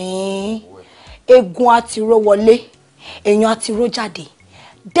 Súnkànmí egun àtiró wọlé èèyàn àtiró jáde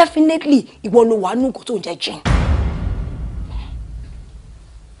definitely ìwọ ló wà nù nǹkan tó ń jẹ jìn.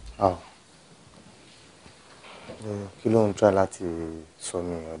 Kí ló ń try láti sọ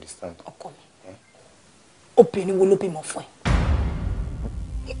mi understand. Ọkọ mi obìnrin wo ló bímọ fún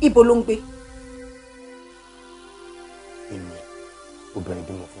ẹ ibo ló ń gbé. Èmi obìnrin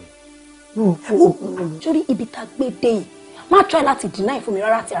bímọ fún mi. Sórí ibi tá a gbé dé yìí má try láti deny fún mi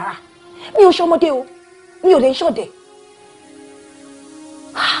rárá àti rárá mi ò ṣọmọdé o mi ò lè ṣọdẹ.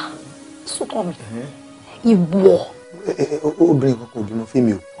 Súnkànmí ìwọ. Obìnrin kan kò bímọ fún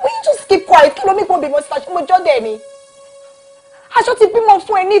mi o. Will you just keep quiet kí ló ní kó bímọ síta ṣé mo jọ́dẹ̀ ni. Aṣọ ti bímọ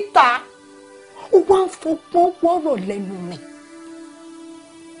fún ẹ níta ó wá ń fọgbọ́n wọ́rọ̀ lẹ́nu mi.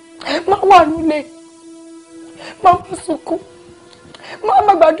 Má wà nílé má má sunkún má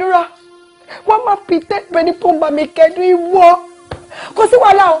má gbàdúrà wọ́n má fi tẹ́pẹ́ ní pọ́ńbà mi kẹ́dùn ìwọ kò sí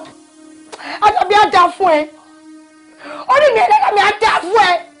wàhálà o àdàbí àdá fún ẹ orí mi ẹlẹ́dàá mi àdá fún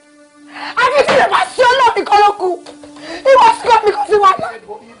ẹ àbí tí lè máa ṣe ọlọ́ọ̀nì kan ló kù ìwọ síkọ́ mi kò sí wàhálà.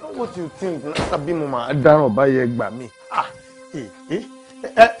 What do you think tàbí mo máa dáràn báyẹn gbà mí.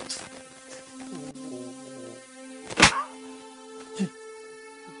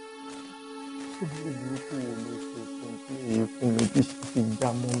 Fún mi bí ṣe fi já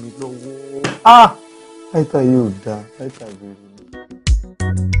mọ́ mi lọ́wọ́. Láìta yóò dá láìta yóò rí.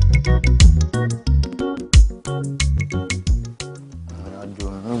 Ìrìnàjò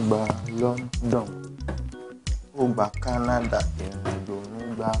mi gba London ó gba Canada ìrìnàjò mi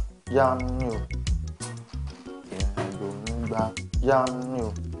gba Germany o ìrìnàjò mi gba Germany o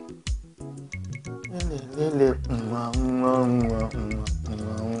lélẹ̀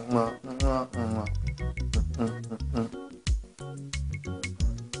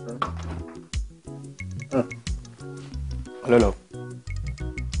Hello.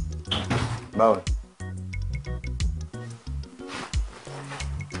 Báwo ni?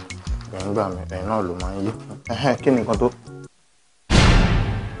 Gbẹ̀ngbà mi ẹ̀yin náà ló máa ń yé. Kí ni nǹkan tó?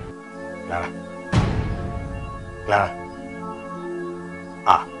 Clara.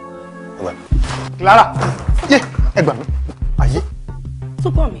 Ẹgbà mi. Clara! Yé! Ẹgbà mi. Ayé.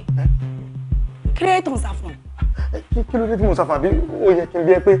 Súnkànmí. Kí ló dé tó ń sá fún mi? Kí ló dé tí mo sá fún àbí ó yẹ kí n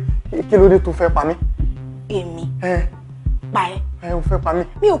bí ẹ pé kí ló dé tó fẹ́ pa mí? Èmi. Pa ẹ́. O fẹ́ pa mí.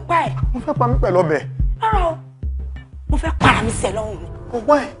 Mi ò pa ẹ́. Mo fẹ́ pa mí pẹ̀lú ọbẹ̀. Rárá o. Mo fẹ́ para mi sẹ́ lọ́rùn mi. But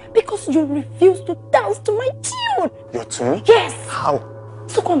why? Because you refuse to dance to my tune. Your tune? Yes. How?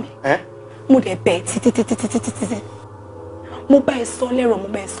 Súnkànmí. Mo dẹ̀ bẹ̀ títí. Mo bá ẹ sọ lẹ́rọ̀, mo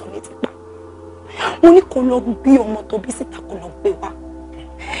bá ẹ sọ létí pa. Mo ní kó lọ gbé ọmọ tó bí síta kó lọ gbé wá.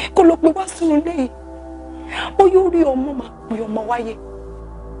 Kó lọ gbé wá sínú ilé yìí. Ó yóò rí ọmọ máa pè ọmọ wáyé.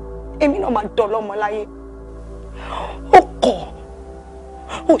 Èmi náà máa dọ̀ lọ́mọ láyé. Ó kọ̀.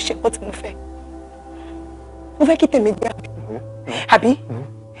 Ó ṣe nǹkan tí mo fẹ́. Mo fẹ́ kí tèmi gbé àbí?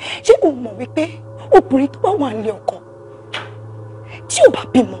 Ṣé o mọ̀ wípé obìnrin tó bá wà nílé ọkọ tí ò bá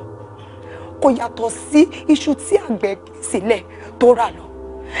bímọ kò yàtọ̀ sí iṣu tí àgbẹ̀ sílẹ̀ tó rà lọ.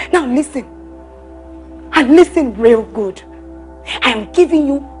 Now listen, and listen real good. I am giving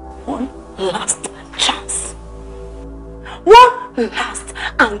you one last chance. One last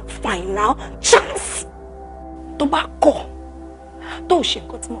and final chance. Tó bá kọ̀ tó ṣe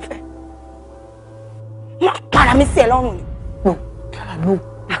nǹkan tí mo fẹ́. Má para mi sí ẹ lọ́rùn ni. No, Clara, no.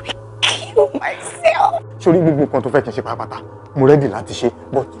 I will kill myself. Sórí gbogbo nǹkan tó fẹ́ kí n ṣe pátápátá, mo ready láti ṣe,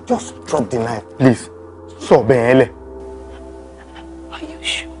 but just drop the knife, please. Sọ bẹ́ẹ̀ lẹ̀. Are you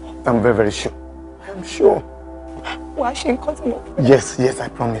sure? I'm very, very sure. I am sure. Wàá ṣe nǹkan tí mo fẹ́. Yes, I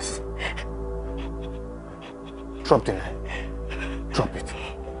promise. Drop the knife. Drop it.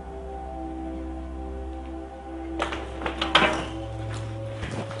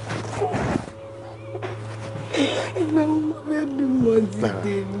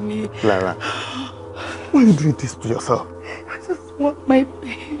 Clara, why are you doing this to yourself? I just want my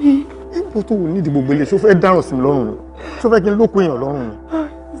baby. Ibo tó wù ní ìdìbò gbélé, ṣó fẹ́ dáràn sí mi lọ́rùn ni? Ṣó fẹ́ kí n lóko èèyàn lọ́rùn ni? I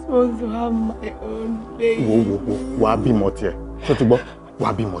just want to have my own baby. Wo, wàá bímọ tiẹ̀. Ṣó ti gbọ́?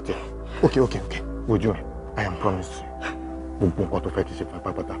 Wàá bímọ tiẹ̀. Okay. Wojú ẹ̀. I am promising. Gbogbo nǹkan tó fẹ́ kí ṣe fún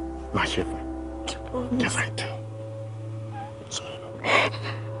pátápátá máa ṣe fún. Yes, I do.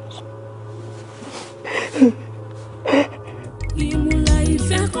 Ìmùlẹ̀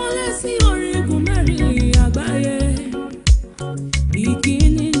ìfẹ́ kọ́lé sí orígun mẹ́rin àgbáyé.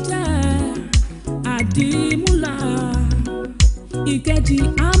 Ìkíní jẹ́ àdìmúlà. Ìkejì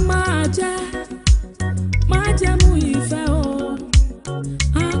á máa jẹ́ májẹ̀mú ìfẹ́ o.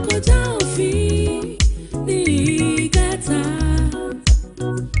 Àkójá òfin ní ìkẹta.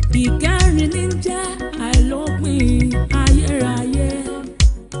 Ìkẹrin ní jẹ́ àìlópin ayérayé.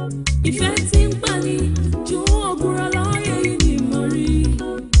 Ìfẹ́ tí ń pani ju ògùrọ̀ lọ́yẹ̀ yìí ni mo rí.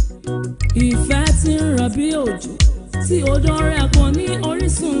 Ìfẹ́ tí ń rọ̀ bí òjò tí odò rẹ̀ kò ní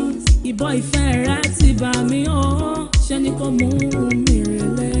orísun. Ìbọn ìfẹ́ rẹ̀ ti bà mí ọ́ ṣe ni kò mú mi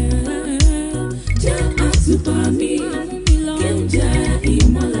rẹ̀lẹ̀. Jẹ́ àtùpà mi kí n jẹ́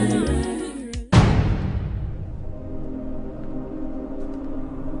ìmọ́lẹ̀ rẹ̀.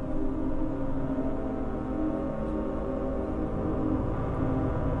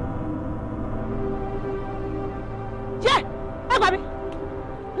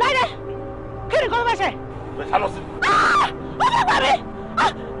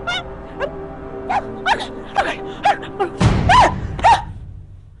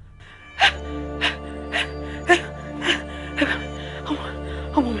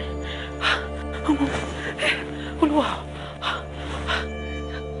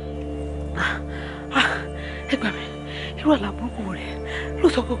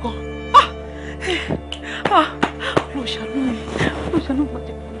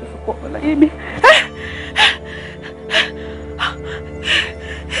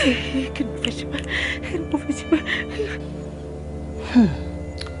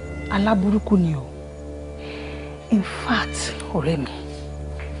 Aláburúkú ni o. In fact, ọ̀rẹ́ mi,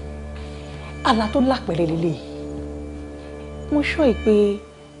 àlá tó lápẹ̀rẹ̀ lélẹ̀. Mo sọ pé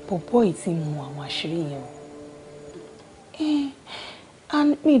bọ̀bọ́ yìí ti mú àwọn àṣírí yẹn o.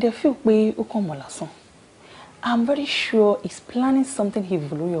 And me dey feel pé ó kàn mọ̀ lásán. I'm very sure he's planning something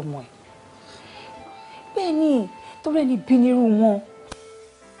evil lórí ọmọ ẹ̀. Bẹ́ẹ̀ ni, torí ẹni bí nírú wọn.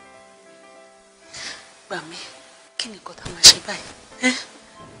 Gbà mí, kí ni nǹkan tá a máa ṣe báyìí?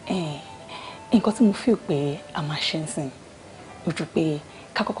 Nǹkan tí mo feel pé a máa ṣe ń sìn ojú pé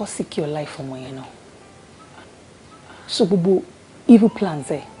ká kọ́kọ́ secure life ọmọ yẹn náà. So gbogbo evil plans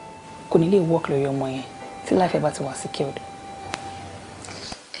ẹ̀ kò ní lè work lórí ọmọ yẹn tí life ẹ̀ bá ti wà secured.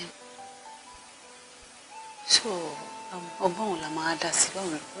 So ọgbọ́n wo la máa dá sí báwo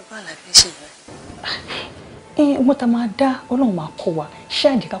bá àlàáfíà ṣe bẹ́ẹ̀? Ọmọ tá a máa dá Ọlọ́run máa kọ́ wa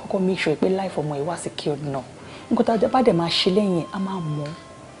ṣáà jẹ́ ká kọ́kọ́ make sure pé life ọmọ yẹn wà secured náà. Nǹkan tá a bá dẹ̀ máa ṣe lẹ́yìn a máa mọ̀.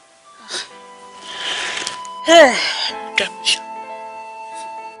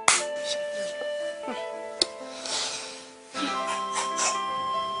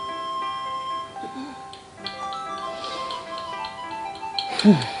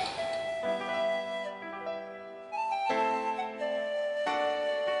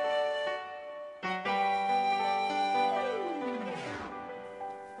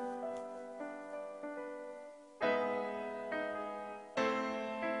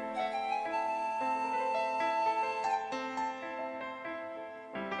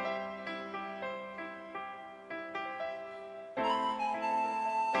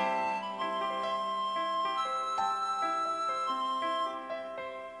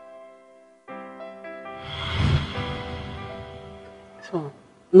 So,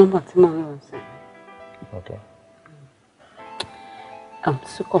 number tí mo ń lọ sí. Okay.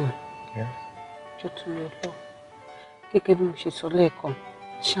 Súnkànmí. Jọ tún lọ lọ. Gẹ́gẹ́ bí mo ṣe sọ lẹ́ẹ̀kan,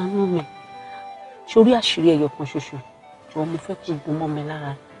 ṣàánú mi. Sórí àṣírí ẹyọ kan ṣoṣo. Jọ̀wọ́ mo fẹ́ kó gbó mọ́ mi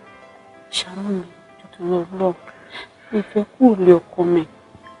lára. Ṣàánú mi, jọ tún lọ lọ. Mo fẹ́ kúrò lé ọkọ mi.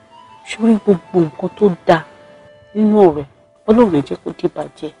 Sórí gbogbo nǹkan tó dáa nínú ọ̀rẹ́, Ọlọ́run ẹ jẹ́ kó dé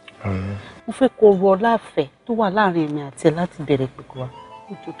bàjẹ́. Mo fẹ́ kó rọ láàfẹ́ tó wà láàrin èmi àti ẹ láti bẹ̀rẹ̀ pẹ̀lú wa.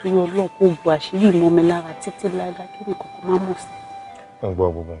 Ojú tó yọ Ọlọ́run kó bu àṣírí mọ́ mi lára títí láíláí kí nǹkan kan má mọ̀ sí. Mo gbọ́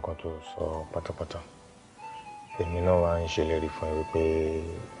gbogbo nǹkan tó sọ pátápátá. Èmi náà wá ń ṣèlérí fún ẹ wípé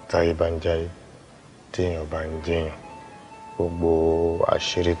táyé bá ń jáyé, téèyàn bá ń jẹ́yàn, gbogbo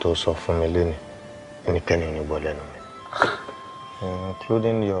àṣírí tó sọ fún mi lénìí, ẹnikẹ́ni ò ní gbọ́ lẹ́nu mi.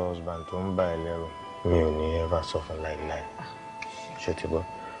 Including your husband tó ń bá ẹ lẹ́rù, mi ò ní ever sọ fún láíláí. Ṣé ti gbọ́?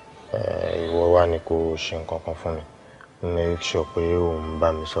 Ìwọ wá ní kó ṣe nǹkan kan fún mi. Make sure pé òun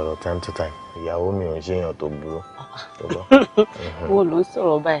bá mi sọ̀rọ̀ time to time. Ìyàwó mi ò ń ṣèyàn tó burú. Wo ló ń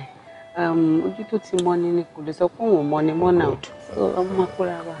sọ̀rọ̀ báyìí? ojú tó ti mọ́ ni kò lè sọ pé òun mọ́ ni mọ́ náà ọmọ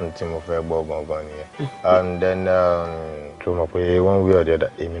kúra wa. Tí mo fẹ́ gbọ́ gangan nìyẹn. And then tó mọ̀ pé one way or the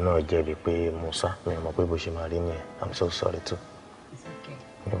other èmi náà jẹ̀bi pé Musa mi mọ̀ pé bó ṣe máa rí nìyẹn. I'm so sorry too. It's okay.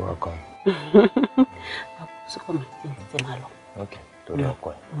 You're welcome. Sọ́kọ̀ mi ti máa lọ. Okay, torí ọkọ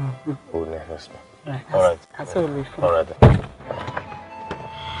ẹ̀. O ní ẹ̀fẹ̀ sí mi. All right. That's all we for. All right.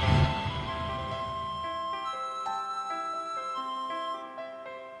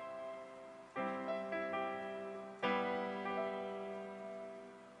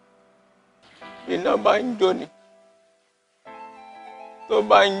 Iná bá ń jó ni tó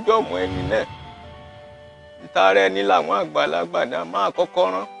bá ń jọmọ ẹni náà ìtara ẹni làwọn àgbàlagbà náà máa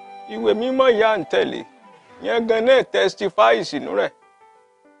kọ́kọ́ rán ìwé mímọ́ ìyá ń tẹ̀lé yẹn gan náà testify sínú rẹ̀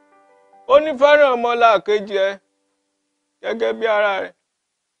ó ní fẹ́ràn ọmọlàkejì ẹ gẹ́gẹ́ bí ara rẹ̀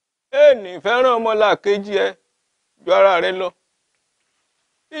ẹni fẹ́ràn ọmọlàkejì ẹ ju ara rẹ̀ lọ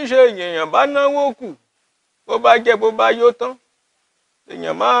iṣẹ́ èèyàn bá náwó kù bó bá jẹ bó bá yó tán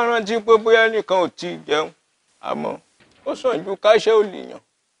èèyàn máa rántí pé bóyá nìkan ò tí ì jẹun àmọ́ ó sàn ju káṣẹ́ òlìyàn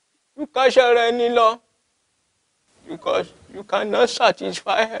ju káṣẹ́ rẹ ní lọ because you cannot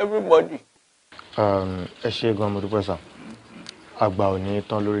satisfy everybody. Ẹ ṣé gan mo dúpẹ́ sà àgbà ò ní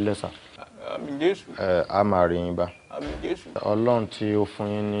tán lórí lẹ́sà. Àmín Jésù. A máa rí yín bá. Àmín Jésù. Ọlọ́run tí ó fún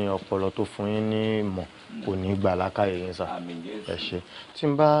yín ní ọpọlọ tó fún yín ní ìmọ̀ kò ní gbà lákàyè yín sà. Àmín Jésù. Ẹ ṣé tí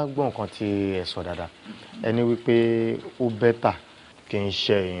n bá gbọ́ nǹkan tí ẹ sọ dáadáa ẹni wípé ó bẹ́tà kí n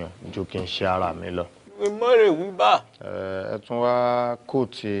ṣe èèyàn ju kí n ṣe ara mi lọ. Ìmọ̀ràn wí bá. Ẹ tún wá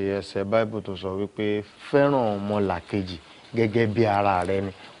kóòtù ẹsẹ̀ báíbù tó sọ wípé fẹ́ràn ọmọlàkejì gẹ́gẹ́ bí ara rẹ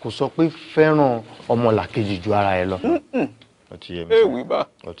ni kò sọ pé fẹ́ràn ọmọlàkejì ju ara ẹ lọ. Ó ti yé mi sà. Èwì bá.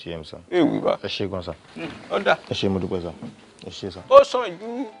 Ó ti yé mi sà. Èwì bá. Ẹ ṣé gan sà. Ọ̀dà. Ẹ ṣé mo dúpẹ́ sà. Ẹ ṣé sà. Ó sàn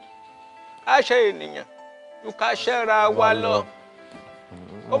ju káṣẹ́ ènìyàn ju káṣẹ́ ra wa lọ.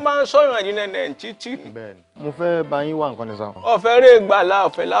 Ó máa ń sọ̀rọ̀ ìdínlẹ̀ títí ni. Bẹ́ẹ̀ni. Mo fẹ́ bá yín wá nǹkan ní sà. Ọ̀fẹ́ rẹ̀ gbàlà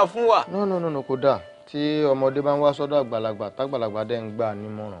ọ̀fẹ́ la fún wa. No, kò dáa. Tí ọmọdé bá ń wá sọ́dọ̀ àgbàlagbà tágbàlagbà dẹ̀ ń gbà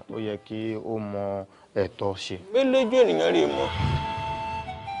nímọ̀ràn ó yẹ kí ó mọ ẹ̀tọ́ ṣe. Méléjú ènìyàn rè mọ́.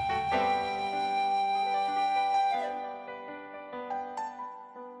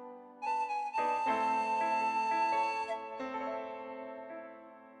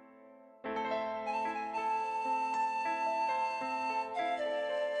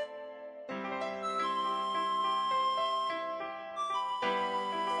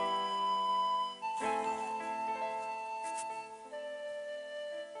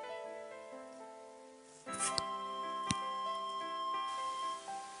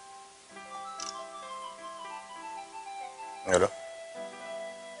 Hello.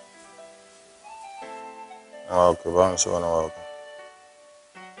 Okay, báwo ṣe wọ́n náà wá ọkọ̀?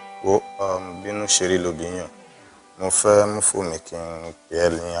 Wo bínú ṣe rí lóbi yàn. Mo fẹ́ mú fóònù mi kí n pè ẹ́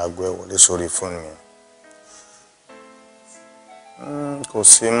ní aago ẹ̀ wọlé sórí fóònù mi. Kò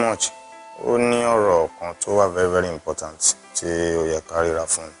sí much. Ó ní ọ̀rọ̀ kan tó wà very very important tí ó yẹ ká ríra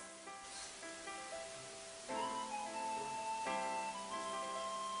fún mi.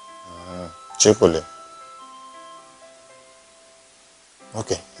 Ṣé kò lè?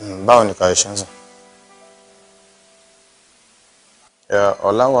 Okay, báwo ni ká ṣe ń sìn?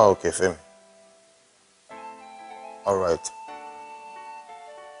 Ọ̀la wà okay fẹ́mi. All right,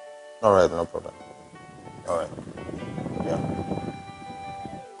 no problem. All right, yeah.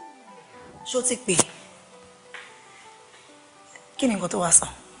 Ṣó ti pè? Kí ni nǹkan tó wá sọ?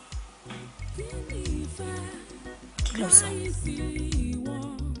 Kí ló sọ?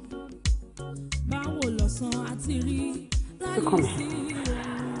 Síkàn mi,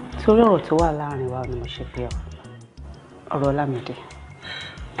 torí ọ̀rọ̀ tó wà láàrin wa ni mo ṣe pé ọ̀rọ̀ Lámìdé.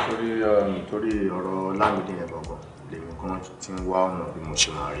 Torí ọ̀rọ̀ Lámìdé yẹn gbọ̀ngàn lèmi kan ti ń wá ọ̀nà bí mo ṣe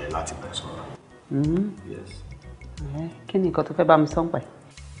máa rí ẹ láti bẹ̀rẹ̀ sọ̀rọ̀. Yes. Kí ni nǹkan tó fẹ́ bá mi sọ ń pẹ̀?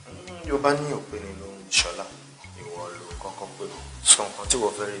 Yorùbá ní òpin ni ló ń ṣọlá ìwọ ló kọ́kọ́ pé sọ nǹkan tí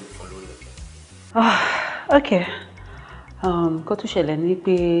wọ́n fẹ́ rí fún lórí ẹ̀. Okay. Nǹkan tó ṣẹlẹ̀ ni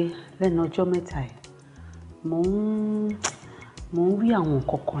pé lẹ́nu ọjọ́ mẹ́ta yìí mo ń rí àwọn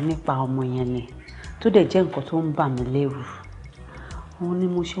nǹkan kan nípa ọmọ yẹn ni tó dẹ̀ jẹ́ nǹkan tó ń bà mí lẹ́rù. Òun ni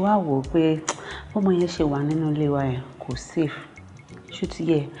mo ṣe wá wò ó pé bọ́mọ yẹn ṣe wà nínú ilé wa yẹn kò safe. Ṣó ti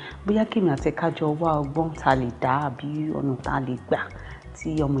yẹ bóyá kí èmi àti kájọ wá ọgbọ́n ta lè dá àbí ọ̀nà ta lè gbà tí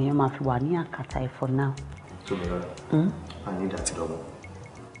ọmọ yẹn máa fi wà ní àkàtà ẹ̀ for now. Tomilola, I need àtidọ́gbọ́n.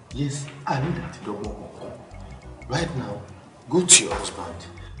 Yes, I need àtidọ́gbọ́n kankan. Right now, go to your husband.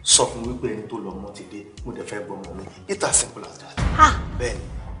 Sọ fún wípé ẹni tó lọ mọ́ ti dé, mo dẹ̀ fẹ́ gbọ́ ọmọ mi. It's as simple as that. Bẹ́ẹ̀ni.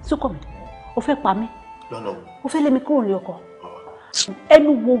 Súnkànmí, o fẹ́ pa mí? Lọ́nà. O fẹ́ lé mi kúrò ní ọkọ?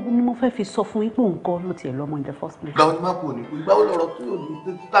 ẹnu wo ni mo fẹ́ fi sọ fún yín pé nǹkan ló tiẹ̀ lọ́mọ in the first place. ìgbà wo ni má kú òní kú ìgbà wo lọ́rọ̀ tó yóò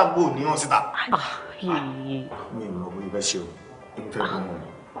ní táàbù òní hàn síta. mi ò mọ̀ bóyá fẹ́ ṣe o èmi fẹ́ gbọ́mọ ni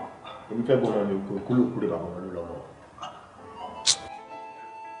èmi fẹ́ gbọ́mọ ni kúlùkúlù bàbá wọn ló lọ́mọ.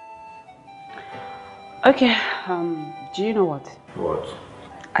 Okay, do you know what? What?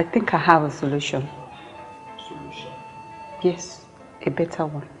 I think I have a solution. Solution? Yes, a better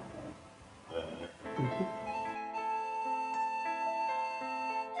one.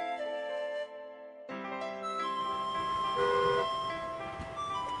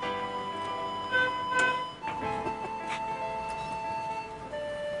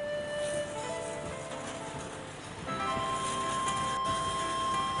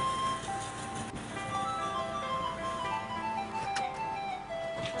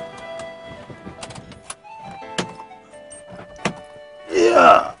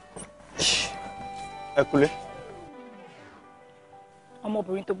 Ẹ kúlé.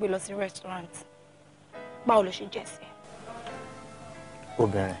 Ọmọbìnrin tó gbé lọ sí restaurant. Báwo ló ṣe jẹ́ sí?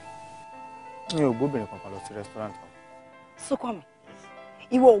 Obìnrin. Mi ò gbóbìnrin kankan lọ sí restaurant. Súnkànmí.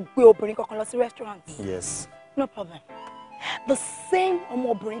 Ìwọ ò gbé obìnrin kankan lọ sí restaurant. Yes. No problem. The same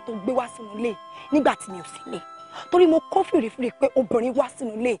ọmọbìnrin tó gbé wá sínú ilé nígbà tí mi ò sí ilé. Torí mo kọ́ fìrìfìrì pé obìnrin wá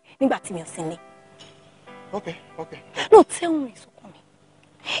sínú ilé nígbà tí mi ò sí ilé. Okay. No, tell me, Súnkànmí.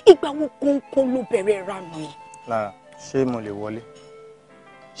 Ìgbà wo kónkón ló bẹ̀rẹ̀ ìranù yìí? Lára, ṣé mo lè wọlé?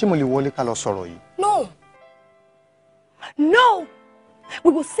 Ṣé mo lè wọlé ká lọ sọ̀rọ̀ yìí? No!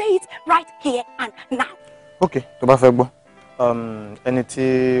 We will say it right here and now. Okay, tó bá fẹ́ gbọ́. Ẹni tí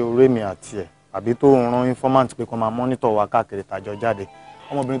ọ̀rẹ́ mi àti ẹ̀ àbí tó ń rán informant pé kó máa monitor wa káàkiri tàjọ jáde.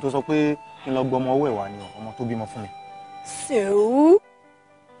 Ọmọbìnrin tó sọ pé kí n lọ gbọ́ ọmọ owó ẹ̀ wá ni ọmọ tó bímọ fún mi.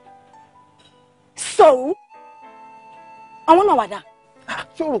 So? Àwọn náà wà dáa.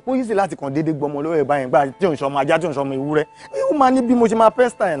 Ṣé o rò pé easy láti kàn déédéé gbọmọ lọ́wọ́ ẹ̀ báyìí gbà tí òun ṣọmọ ajá tí òun ṣọmọ ewúrẹ́ ó máa ní bí mo ṣe máa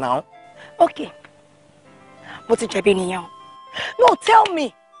pẹ́stà ẹ̀ náà. Okay, mo ti jẹ̀bi nìyẹn o. No, tell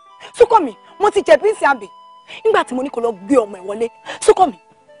me. Súnkànmí, mo ti jẹ̀bi sí àbí? Nígbà tí mo ní kó lọ gbé ọmọ ẹ̀ wọlé. Súnkànmí,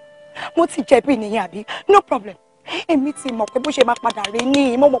 mo ti jẹ̀bi nìyẹn àbí? No problem. Èmi ti mọ̀ pé bó ṣe máa padà rí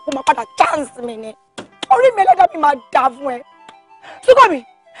ní mo mọ̀ pé máa padà chance mi ni. Orí mi ẹlẹ́dàá mi máa dà fún ẹ. Súnkànmí,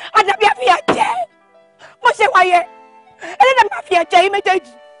 àdàbí ẹ fi ẹ jẹ́. Mo ṣe wáyé. Ẹlẹ́dàá máa fi ẹ̀jẹ̀ yín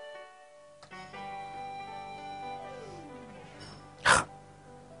méjèèjì.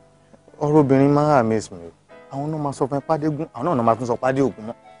 Ọ̀rọ̀ obìnrin máa ń amaze mi. Àwọn náà máa sọ fún ẹ pàdégún, àwọn náà máa tún sọ pàdé ògún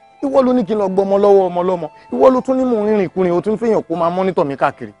mọ́. Ìwọ ló ní kí n lọ gbọmọ lọ́wọ́ ọmọ lọ́mọ. Ìwọ ló tún ní mò ń rìnrìn kùnrin, o tún fẹ́yàn kó máa mọ́nítọ̀ mi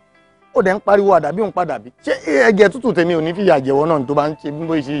káàkiri. Ó dẹ̀ ń pariwo àdàbí òun padà bí. Ṣé ẹ̀jẹ̀ tútù tèmi ò ní fìyà jẹ̀wọ́ náà tó bá ń ṣe bí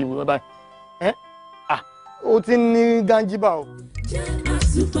mo ṣe ìwọ báyìí? O ti ní Gánjíbà o. Jẹ́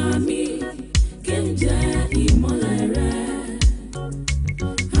àtùpà mi kí n jẹ́ ìmọ́lẹ̀ rẹ̀.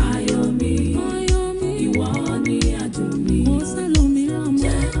 Ayọ̀ mi, ìwọ ni adùn mi. Mo sálọ mìíràn mọ́.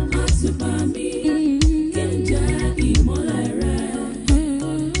 Jẹ́ àtùpà mi kí n jẹ́ ìmọ́lẹ̀ rẹ̀.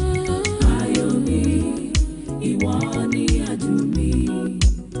 Ayọ̀ mi, ìwọ ni adùn mi.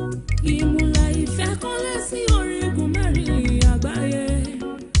 Ìmùlẹ̀ ìfẹ́ kọ́lé sí orígun mẹ́rin àgbáyé.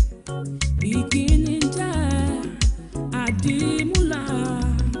 Ìkíni jẹ́ àdìmúlà.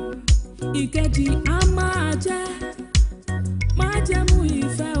 Ìkejì á máa jẹ́ májẹ̀mú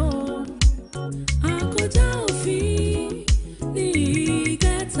ìfẹ́ o. Àkójá òfin ní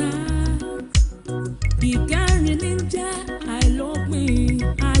ìkẹta. Ìkẹrin ní jẹ́ àìlópin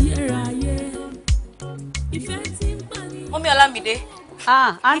ayérayé. Ìfẹ́ tí ń pa ní. Mọ́mí Ọlámídé.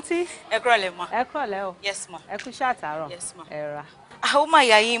 Aunty. Ẹ kúrọ̀lẹ́ ma. Ẹ kúrọ̀lẹ́ o. Yes ma. Ẹ kú iṣẹ́ àtàárọ̀. Yes ma. Ẹ ra. Ó máa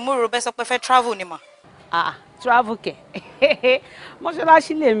yà yín mo rò bẹ́ẹ̀ sọ pé fẹ́ travel ni ma. Travel kẹ̀.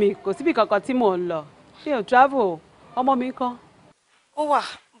 Mọ́ṣáláṣí lèmi kò síbi kankan tí mò ń lọ. Ṣé o travel o? Ọmọ mi kọ́. Ó wà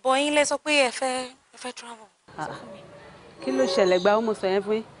bọ̀ yín lẹ sọ pé ẹ fẹ́ travel. Kí ló ṣẹlẹ̀ gba ó mo sọ yẹn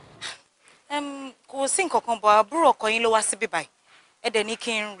fún yín? Kò sí nǹkan kan bọ̀ àbúrò ọkọ yín ló wá síbí báyìí. Ẹ dẹ̀ ní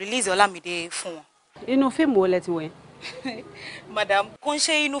kí n release Ọlámídé fún wọn. Inú fíìmù wo lẹ ti wẹ̀? Madam, kò ń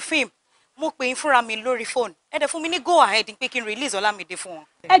ṣe inú fíìmù. Mo pè yín fúnra mi lórí fóònù. Ẹ dẹ̀ fún mi ní go ahead pé kí n release Ọlámídé fún wọn.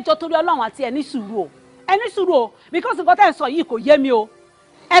 Ẹ jọ̀ọ́ torí Ọlọ́run àti ẹ ní sùúrù o. Ẹ ní sùúrù o because nǹkan tẹ́ ẹ sọ yìí kò yé mi o.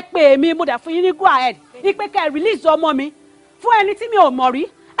 Ẹ pè mí mo dẹ̀ fún yín ní go ahead ní pé kẹ́ ẹ release ọmọ mi fún ẹni tí mi ò mọ̀ rí.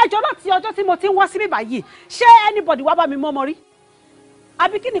 Ẹ jọ̀ọ́ láti ọjọ́ tí mo ti ń wá síbí báyìí ṣé anybody wá bá mi mọ́ ọmọ rí?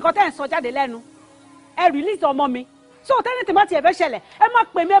 Àbí kí nìkan tẹ́ ẹ sọ jáde lẹ́nu? Ẹ release ọmọ mi. So tẹ́ni tí má ti ẹ̀fẹ́ ṣẹlẹ̀ ẹ má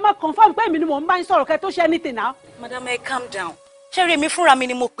pè mí ẹ má confirm pé èmi ni mò ń bá yín sọ̀rọ̀ kẹ́ tó ṣe anything now. Madam, ẹ calm down. Ṣé rí mi fúnra mi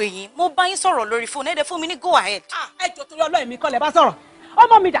ni mo pè yín? Mo bá yín sọ̀rọ̀ lórí fóònù ẹ dẹ̀ fún mi ní go ahead. Ẹ jọ̀ọ́ torí Ọlọ́run mi kọ́ lẹ bá sọ̀rọ̀.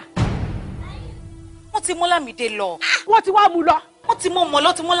 Ọmọ mi dà. Wọ́n ti mú Ọlámídé lọ. Wọ́n ti wá mú lọ. Wọ́n ti mú ọmọ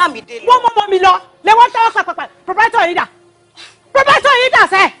lọ ti mú Ọlámídé lọ. Wọ́n mú ọmọ mi lọ. Lẹ́wọ́n tẹ́wọ́ pàpàpà. Proprietor yìí dà. Proprietor yìí dà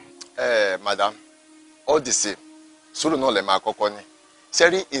sẹ́. Madam, all the same, sùúrù náà lè máa kọ́kọ́ ní.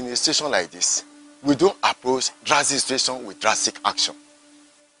 Sẹ́rí, in a situation like this, we don't approach drastic situation with drastic action.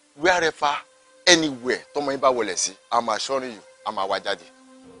 Wherever, anywhere, tọ́mọ yín bá wọlé sí, I'm assuring you, I'm wá jáde.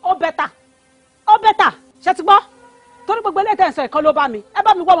 Ó bẹ́tà, ṣe ti gbọ́? Torí gbogbo ilé ìtẹ̀sán ìkan ló bá mi, ẹ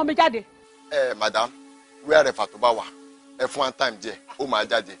bá mi wọ́ ọmọ mi jáde. Madam, wherever tó bá wà, ẹ fún one time díẹ̀, ó máa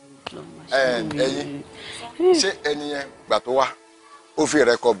jáde. Ẹ̀yin, ṣé ẹni yẹn gbà tó wá, ó fi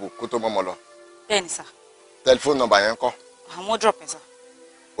rẹ́kọ̀bù kó tó mọ́mọ́ lọ? Bẹ́ẹ̀ni sà. Tẹlifóònù nọ́mbà yẹn kọ́? Àwọn drop ẹ̀ sà.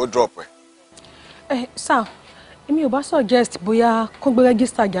 Ó drop ẹ̀. Sir, èmi ò bá suggest bóyá kó gbé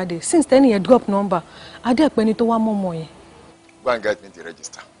register jáde since tẹ́ni yẹn drop number adé ẹ̀pẹ́ ni tó wá mọ́mọ́ yẹn. Go and get me the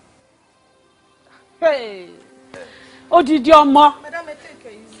register. Odidi ọmọ.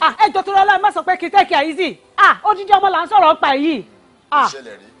 Ẹ jọ tó lọ́la ẹ má sọ pé kí take it easy. Odidi ọmọ là ń sọ̀rọ̀ pa yìí.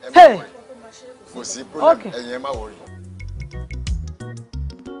 Ìṣẹ̀lẹ̀ rí ẹ má wọrí. Kò sí problem ẹ̀yin ẹ má wọrí.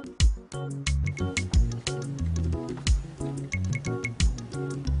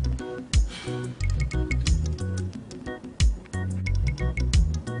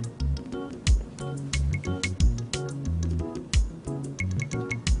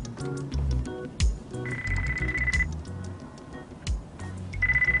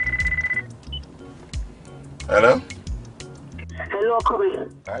 Hello? Hello, ọkọ mi.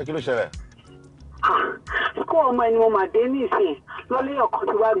 Kí ló ṣẹlẹ̀? Kó ọmọ ẹni mo mà dé ní ìsìn lọ́lé ọkàn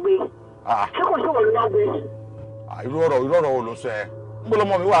tí wàá gbé. Ṣé kò ṣòwò ló wá gbé? Irú ọ̀rọ̀ wo ló sọ ẹ́? Ń bọ́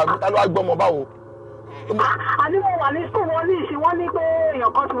lọ́mọ mi wà, ta ló wá gbọ́ ọmọ báwo? Àní mo wà ní skul wọn ní ìsìn wọ́n ní pé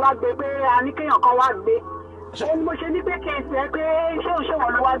èèyàn kan ti wá gbé pé a ní kéèyàn kan wá gbé. Ó ní mo ṣe ní pé kí n sẹ́ pé ṣé òṣèwọ̀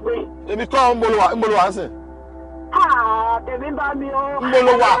ló wá gbé. Èmi kọ́ ń bolo wá ń sìn. Tèmi bá mi o. Ń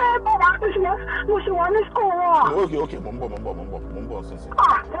bolo wà. Mo ṣe wà ní skul wọn. Ok, mo ń bọ̀ sínsìn.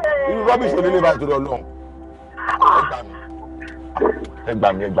 Irú rọ́bìṣì onílé bá torí Ọlọ́run. Ẹ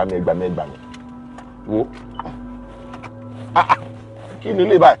gbà mí. Wo. Kí ni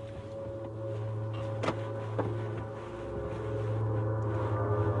ilé báyìí?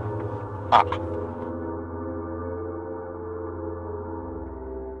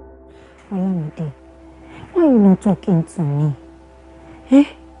 Olamide, why are you not talking to me?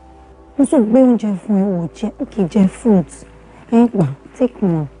 Mo sọ gbé oúnjẹ fún ẹ wò jẹ, okay, jẹ fruit. Gbà, take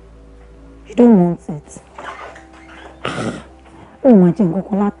more. You don't want it. Ó máa jẹ nǹkan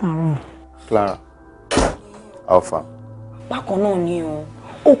kan látàárọ̀. Clara, how far? Bákan náà ni o,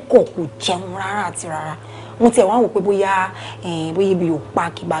 ó kọ̀ kò jẹun rárá àti rárá. Mo tiẹ̀ wá wò pé bóyá ibi ò pa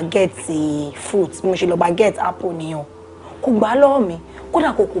kí bá gẹ̀ẹ́tì fruit, mo ṣe lọ bá gẹ̀ẹ́tì apple ni o. Kò gbà lọ́wọ́ mi,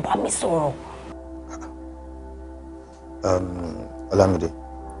 kódà kò bá mi sọ̀rọ̀. Olamide,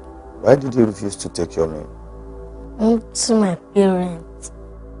 why did you refuse to take your meal? To my parents.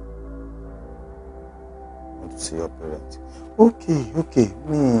 Want to see your parents? Okay.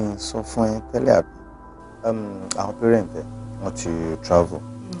 Me sọ fún ẹ tẹ́lẹ̀ àbí. Our parents want to travel.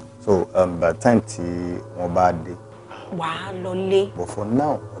 So by the time tí wọ́n bá dé. Wàá lọlé. But for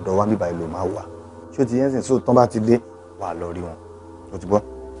now, ọ̀dọ̀ wa bíbá ìlú máa wà. Ṣé o ti yẹn sìn? So tán bá ti dé, wà lọ rí wọn. O ti gbọ́?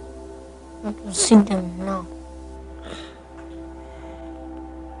 I will see them now.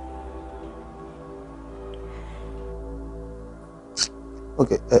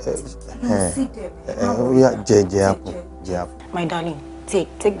 Okay. Jẹ apple. My darling, take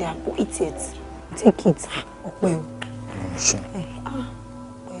the apple, eat it. Take it. Ọpẹ́ o. Sure.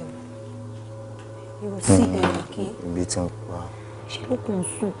 You will see them, okay? Ibi tí ń pa. Ṣé ló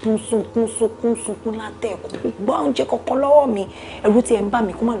kún sunkún látẹ̀kùn? Gbọ́ oúnjẹ kankan lọ́wọ́ mi. Ẹ̀rù tí ẹ ń bà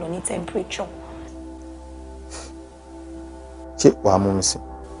mí kó má lọ ní temperature. Ṣé wàá mú mi sí?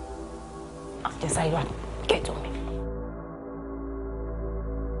 Yes, I will. Get on me.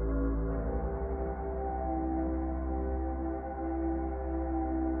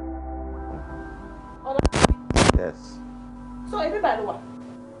 Yes. So ibi bá ló wà.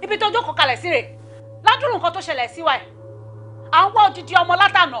 Ibi tó jókòó kalẹ̀ sí rẹ̀. Ládùrú nǹkan tó ṣẹlẹ̀ sí wa ẹ̀. À ń wá odidi ọmọ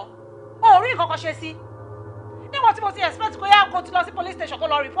látànà. O ò rí nǹkan kan ṣe sí. Níwọ̀n tí mo ti expect kó yá kó ti lọ sí police station kó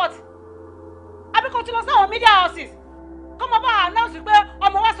lọ report. Àbí kó ti lọ sí àwọn media houses. Kó mọ bá announce pé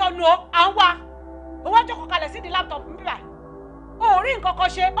ọmọ wa sọnù o, à ń wá. Ó wá jókòó kalẹ̀ sí di laptop mi báyìí. O ò rí nǹkan kan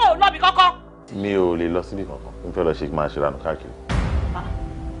ṣe, o ò lọ́bi kankan. Mi ò lè lọ síbi kankan. Mo fẹ́ lọ ṣe máa ṣe ìlànà káàkiri.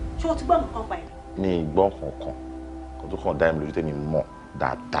 Ṣé o ti gbọ́ nǹkan pa ẹ̀? Mi ì gbọ́ kankan. Kò tó kàn dá mi lójú tẹ́mi mọ̀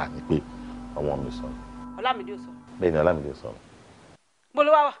dáadáa ni pé ọmọ mi sọ. Ọlámídé ò sọ. Bẹ́ẹ̀ ni Ọlámídé sọ. Mo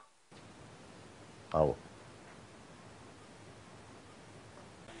ló wá wà. Báwo?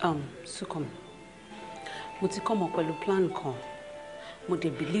 Sukom, mo ti kọ́ mọ̀ pẹ̀lú plan kan. Mo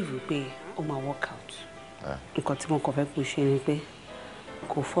dey believe pé ó máa work out. Nǹkan tí mo kàn fẹ́ kó ṣe ni pé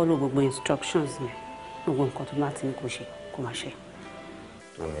kó follow gbogbo instructions mi. Gbogbo nǹkan tó láti ní kó ṣe kó máa ṣe.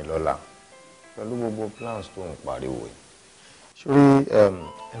 Tomilola, pẹ̀lú gbogbo plans tó ń pariwo yìí ṣórí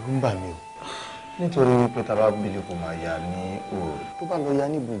ẹ̀rù ń bà mí o nítorí wípé tá a bá bílẹ̀ kó máa yà ní òòrùn tó bá lọ yá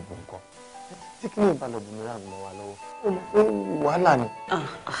ní gbogbo nǹkan tí kí ni ìbálò boomerang mọ́ wa lọ́wọ́ ó mọ̀ pé wàhálà ni.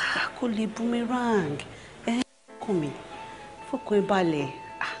 kò lè boomerang kàn mí fọkàn ẹ balẹ̀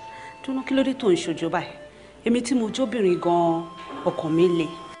dúró kí ló dé tó ń ṣojo báyìí èmi tí mo jóbìnrin gan-an ọkàn mi le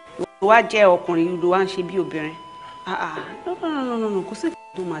ìwọ wá jẹ́ ọkùnrin ló wá ń ṣe bí obìnrin no kò sí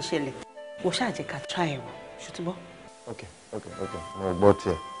ìkànnì tó máa ṣẹlẹ̀ wọ́n ṣáà jẹ́ ká try ẹ̀ wọ̀ ṣùtúbọ̀. ok mo gbọ́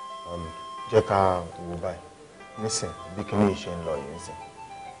tiẹ̀ jẹ́ ká wo báyìí nísìn bí kíní ìṣe ń lọ yìí nísìn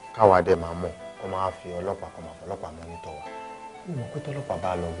káwa dẹ̀ máa mọ̀ kó máa fi ọlọ́pàá kó máa fi ọlọ́pàá mú nítọ̀ wa ó mọ̀ pé tọ́lọ́pàá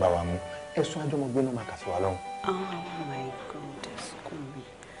bá lọ gbá wa mú ẹ̀sùn àjọmọ̀gbé náà máa kà sí wa lọ́rùn. Oh my God ẹ̀sùn mi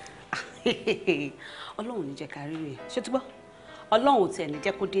ọlọ́run ní jẹ́ ká rí rẹ̀ ṣé tí gbọ́ ọlọ́run tiẹ̀ ní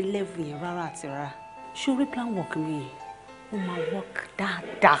jẹ́ kó dé level yẹn rárá àti rárá ṣórí plan work mi ó máa work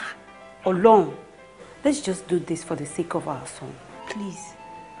dáadáa ọlọ́run let's just do this for the sake of our son please.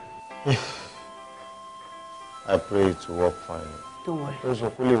 I pray it to work fine. Don't worry. Those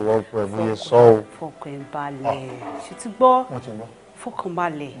who really work well, we so. Fọkàn balẹ̀. Ṣé ti gbọ́? Fọkàn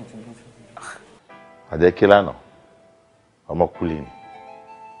balẹ̀. Àjẹkí lánàá, ọmọ kúlì ni.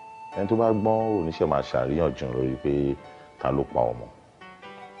 Ẹni tó bá gbọ́n oníṣẹ́ máa ṣàríyànjiyàn lórí pé ta ló pa ọmọ.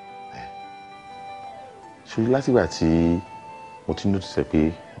 Ṣùgbọ́n látìgbà tí mo ti notice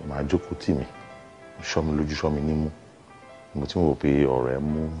pé màá jókòó tì mí, ṣọ́ mi lójú ṣọ́ mi nímú, mo ti wò pé ọ̀rọ̀ ẹ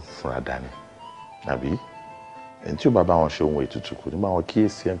mú fúnra dání. Àbí? Ẹni tí ó bá bá wọn ṣe ohun ètùtù kò ní bá wọn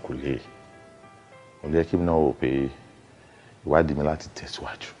kíyèsí ẹ̀ kò lè. Mo lè kí mi náà wò pé ìwádìí mi láti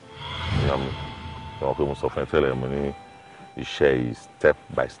tẹ̀síwájú. Ìyá mi, ìwọ̀n pé mo sọ fún ẹ tẹ́lẹ̀ mo ní iṣẹ́ yìí step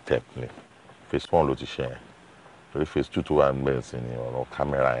by step ni. Phase 1 ló ti ṣe yẹn. Torí phase 2 tó wà ń bẹ̀rẹ̀ sí ni ọ̀rọ̀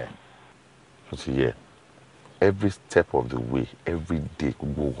kámẹ́rà yẹn. Ó ti yẹ. Every step of the way, every day,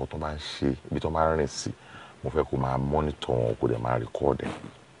 gbogbo nǹkan tó máa ń ṣe, ibi tó máa ń rìn sí, mo fẹ́ kó máa monitor wọn kó dẹ̀ máa record ẹ̀.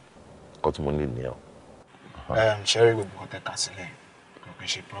 Nǹkan tí mo ní nìyẹn. Ṣẹ́rí gbogbo ọ̀tẹ̀ kà sílẹ̀ kò kì í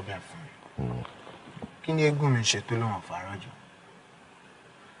ṣe problem fún mi. Kí ni eégún mi ṣe tó lọ́wọ́ fàárọ̀ jù?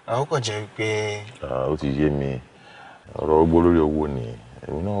 Àwọn kò jẹ́ pé. Ó ti yé mi ọ̀rọ̀ ogbó lórí owó ni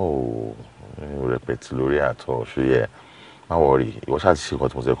èmi náà ò rẹpẹtì lórí àtọ̀ ṣóyẹ má wọrí ìwọ ṣáà ti ṣe nǹkan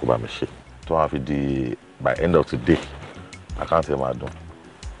tí mo ṣe kó bá mi ṣe tó máa fi di by end of the day àkáǹtì ẹ̀ máa dùn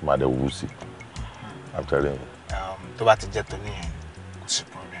máa dẹ̀ wú sí I'm telling you. Tó bá ti jẹ́ tó níyẹn kò sí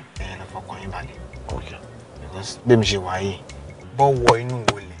problem ẹ̀yìn lọ fọkàn yín balẹ̀. Okay. Because bí mi ṣe wà yìí bọ́ wọ inú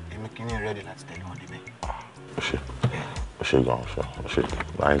wọlé èmi kì í ní ready láti tẹ̀lé wọn débẹ̀. Ó ṣe gan ó ṣe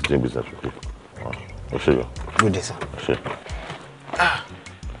nice doing business with you. Ó ṣe gan. Good day sir. Ó ṣe.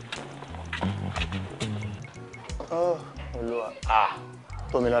 Olúwa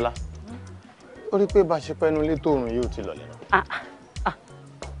Tomilola ó rí pé bá ṣe pẹ́nu ilé tóòrùn yóò ti lọlẹ̀ náà.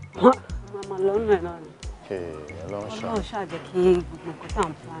 Màmá lọ́nà ẹ̀ náà ni. Ọlọ́run ṣáà jẹ́ kí gbogbo nǹkan tá à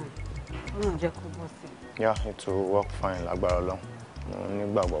ń plan Ọlọ́run jẹ́ kó bọ́ sí. Yeah, it will work fine lágbára Ọlọ́run. Mo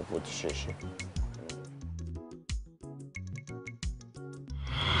nígbàgbọ́ pé ó ti ṣe é ṣe.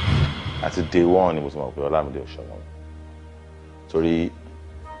 Àti day one ni mo ti mọ̀ pé Ọlámídé ò ṣọmọ mi. Torí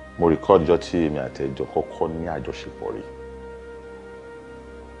mo record ọjọ́ tí èmi àti ẹjọ́ kọ́kọ́ ní àjọṣepọ̀ rí.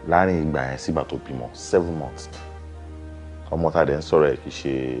 Láàrin ìgbà yẹn sígbà tó bímọ 7 months. Ọmọ tá a dẹ̀ ń sọ̀rọ̀ ẹ̀ kì í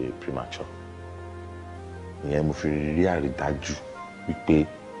ṣe premature. Ìyẹn mo fi rí àrídájú wípé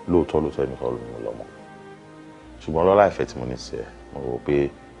lóòótọ́ ẹnìkan ló mú lọ́mọ. Ṣùgbọ́n lọ́lá ìfẹ́ tí mo ní sí ẹ mo rò pé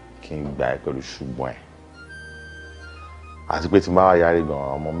kí n gbà ẹ́ pẹ̀lú ṣùgbọ́n ẹ̀. Àti pé tí n bá wá yarí gan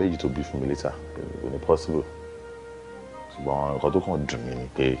ọmọ méjì tó bí fún mi later kò ní possible. Ṣùgbọ́n nǹkan tó kàn dùn mí ni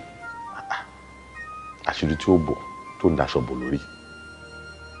pé àṣírí tí ó bò tó ń daṣọ bò lórí.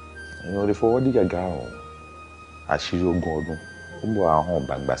 Èèyàn lè fọwọ́ dí gàgà ọ̀hún àṣírí 20 ọdún ó ń bọ̀ àwọn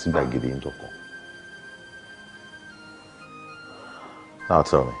gbàgbà sí gbàgede ń tọkàn. Now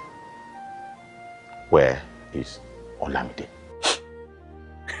tell me, where is Olamide?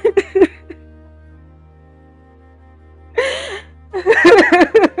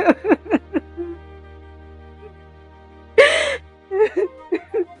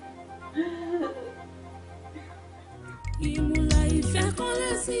 Ìmùlẹ̀ ìfẹ́ kọ́lé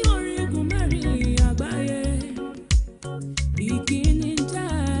sí orígun mẹ́rin àgbáyé. Ìkíni jẹ́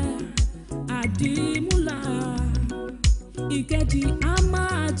àdìmúlà. Ìkejì á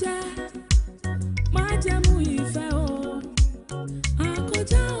máa jẹ́ májẹ̀mú ìfẹ́ o.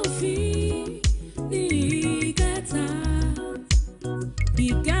 Àkọjá òfin ní ìkẹta.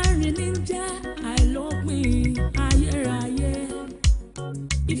 Ìkẹrin ní jẹ́ àìlópin ayérayé.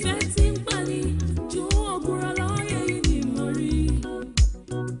 Ìfẹ́ tí ń pali ju ògùrọ̀ lọ́yẹ yìí ni mo rí.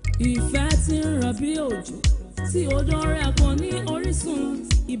 Ìfẹ́ tí ń rọ̀ bí òjò tí odò rẹ̀ kàn ní orísun.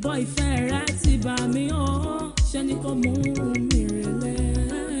 ìbọn ìfẹ́ rẹ ti bà mí o ṣe ni kò mú mi rẹ̀lẹ̀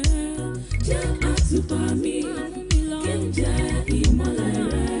jẹ́ àtùpà mi kí n jẹ́ ìmọ́lẹ̀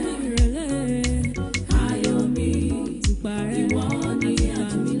rẹ ayọ̀ mi tùpà rẹ ìwọ ni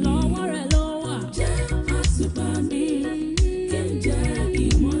àmì lọ́wọ́ rẹ ló wà jẹ́ àtùpà mi kí n jẹ́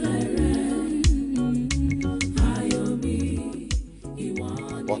ìmọ́lẹ̀ rẹ ayọ̀ mi ìwọ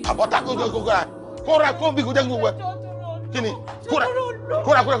ni. bọ́tà kóra kó bí kó jẹ́ gbogbo ẹ̀ kí ni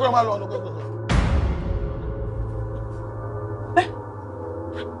kóra máa lọ ọ̀nà gbogbo.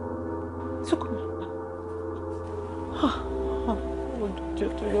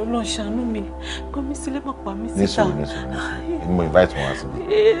 Ọlọ́run ṣàánú mi kọ́ mi sílẹ̀ má pa mí síta. nísòrò mo invite wọn síbi.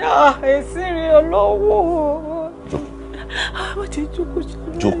 èsì rí ọlọ́wọ́. jókòó. ti jókòó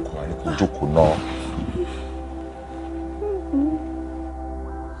ṣàánú. jókòó àníkò jókòó náà.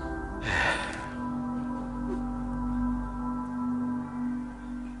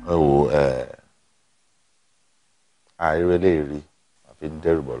 ẹ wo àìrè lè rí àfi ń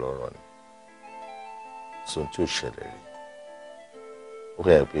dẹ́rù bọ̀ lọ́rọ̀ ni sóhun tí ó ṣẹlẹ̀ rí ó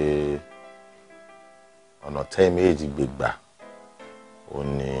kẹ́ ẹ̀ pé ọ̀nà tẹ́yìn méjì gbé gbà ó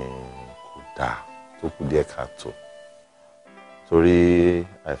ní kò dáa tó kù díẹ̀ káàtó torí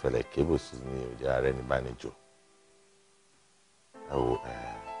àìfẹ̀lẹ̀ kébù sí ní òjò ààrẹ ní bánijò ẹ wo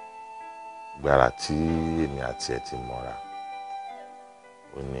gbàrà tí èmi àti ẹ ti mọ́ra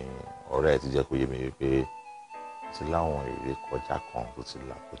ó ní ọ̀rẹ́ ẹ ti jẹ́ kó yé mi wípé ti láwọn èrè kọjá kan tó ti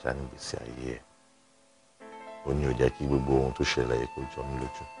là kọjá nígbèsí ayé ẹ̀ ó ní ó jẹ́ kí gbogbo ohun tó ṣẹlẹ̀ yìí kó jọ mí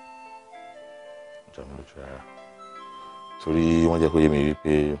lójú rárá torí wọ́n jẹ́ kó yé mi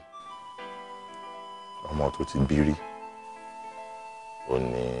wípé ọmọ tó ti bí rí ó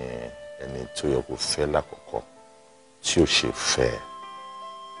ní ẹni tó yẹ kó fẹ́ lákọ̀ọ́kọ́ tí ó ṣe fẹ́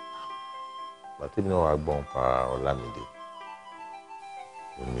bàtẹ́mi náà wàá gbọ́n pa Ọlámídé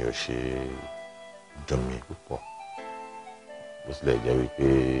ó ní ó ṣe jọ mí púpọ̀ bó tilẹ̀ jẹ́ wípé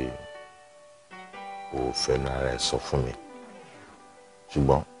kò fẹ́nu ara ẹ̀ sọ fún mi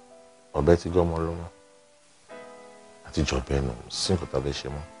ṣùgbọ́n ọ̀bẹ tí gọ́mọ lọ́wọ́ àtijọ́ bẹ́ẹ̀ nù sí nǹkan tó fẹ́ ṣe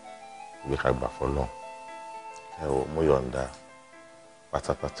mọ́ ìgbé ká gbà fọlọ́ ẹ ò mú yọ̀ǹda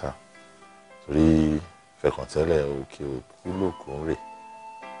pátápátá torí fẹ̀kàntẹ́lẹ̀ òkè òkú lóòkùn rè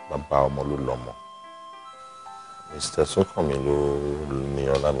bàbá ọmọ ló lọ́mọ Mr. Súnkànmí ló ní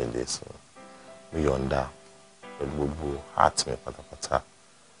Ọlámídé sí mú yọ̀ǹda pẹ̀lú gbogbo heart mi pátápátá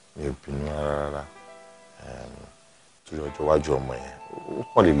mi ò bínú rárá torí ọjọ́ iwájú ọmọ yẹn ó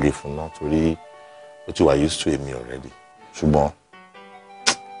kàn lè le fún náà torí ó ti wà used to èmi already ṣùgbọ́n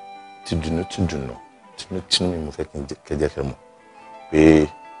tinú mi mo fẹ́ kẹjẹ́ kẹ mọ̀ pé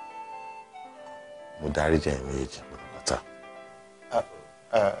mo dárí jẹ́ ẹ̀mí méjì pátápátá.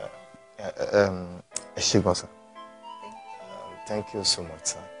 ẹ ṣé gan sir thank you so much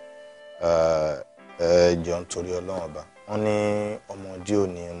sir jọ nítorí Ọlọ́run ọba wọ́n ní ọmọdé ò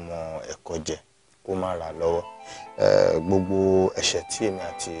ní mọ ẹ̀kọ́ jẹ kó má ra lọ́wọ́ gbogbo ẹ̀ṣẹ̀ tí èmi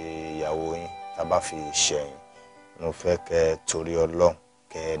àti ìyàwó yín tá bá fi ṣẹ̀yìn mo fẹ́ kẹ́ torí Ọlọ́run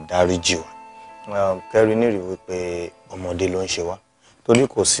kẹ́ dáríjì wá kẹ́rí nírì wípé ọmọdé ló ń ṣe wá torí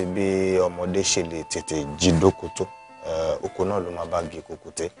kò sí bí ọmọdé ṣe lè tètè jí dókòtó oko náà ló máa bá gi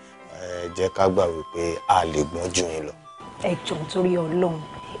kòkòté jẹ́ ká gbà wípé a lè gbọ́n jù yín lọ. ẹ jọ̀ọ́ torí Ọlọ́run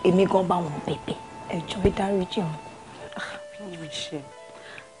èmi gan bá wọn bẹ̀bẹ̀ ẹ jọ̀ọ́ dáríjì wọn.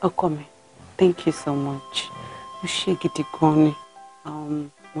 ọkọ mi thank you so much ó ṣe gidi gan ni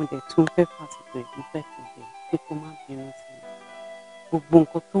mo dẹ̀ tún fẹ́ fàṣìkò ìfẹ́ tó bẹ̀ pé kó má bínú sí mi gbogbo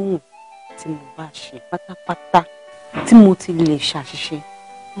nǹkan tó wù tí mo bá ṣe pátápátá tí mo ti lè ṣàṣìṣe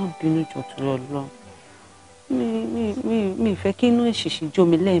má bínú jọ̀ọ́ tó lọ lọ mi fẹ́ kí inú èṣìṣì jó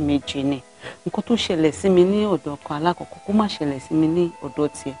mi lẹ́ẹ̀mejì ni nǹkan tó ṣẹlẹ̀ sí mi ní ọ̀dọ̀ ọkọ alákọ̀ọ́kọ́ kó má ṣẹlẹ̀ sí mi ní ọ̀dọ̀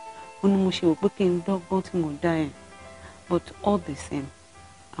tiẹ̀ ó ní mo ṣe wò pé kí n dọ́gbọ́n tí mo dá ẹ̀ but all the same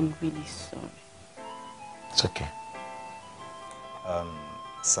I'm really sorry. It's okay.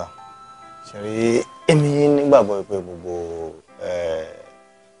 Sir ṣe èmi nígbàgbọ́ pé gbogbo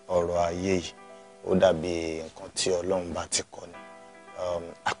ọ̀rọ̀ ayé yìí ó dàbí nǹkan tí Ọlọ́run bá ti kọ ni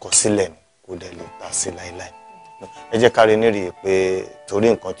àkọsílẹ̀ ni kò dẹ̀ lè ta sí láíláí ẹ jẹ́ ká rí nírìí pé torí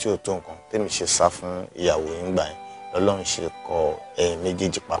nǹkan tí ò tó nǹkan tèmi ṣe sá fún ìyàwó yín gbà yẹn lọ́lọ́run ṣe kọ ẹ̀yin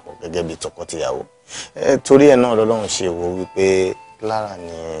méjèèjì papọ̀ gẹ́gẹ́ bí tọkọtìyàwó torí ẹ̀ náà lọ́lọ́run ṣe wò wípé Clara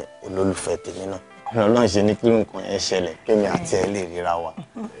ni olólùfẹ́ tèmi náà Ọlọ́run ṣe ní kí nǹkan yẹn ṣẹlẹ̀ kémi àti ẹ lè ríra wa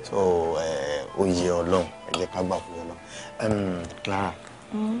so ó yẹ Ọlọ́run ẹ jẹ́ ká gbà fún Ọlọ́run. Clara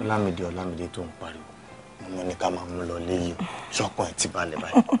Ọlámídé tó ń pariwo mo ní ká máa mú lọ léyìí ṣọkàn ẹ ti balẹ̀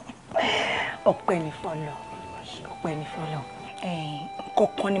báyìí. ọpẹ́ ní fọlọ́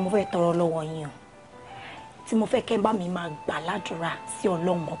kọ̀ọ̀kan ni mo fẹ́ tọrọ lọ́wọ́ yín o tí mo fẹ́ kẹ́ bá mi máa gbà ládùúrà sí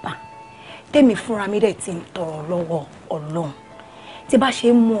Ọlọ́run ọba tèmi fúnra mi dẹ̀ ti ń tọrọ lọ́wọ́ Ọlọ́run tí bá ṣe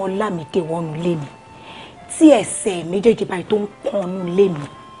ń mú Ọlámídé wọnú ilé mi tí ẹsẹ̀ méjèèjì báyìí tó ń pọnú ilé mi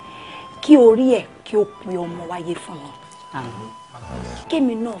kí orí ẹ̀ kí ó pe ọmọ wáyé fún mi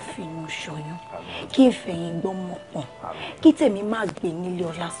kémi náà fi inú ṣọyún kí ìfẹ̀yìn gbọ́ mọ̀ pọ̀n kí tèmi má gbé nílé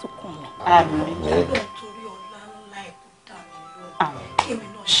ọlá sókàn mi. Nítorí ọlá ńlá ẹ̀ tó dá mi lóhùn kémi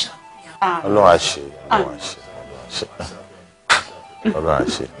náà ṣàfihàn. Ọlọ́run á ṣe, Ọlọ́run á ṣe, Ọlọ́run á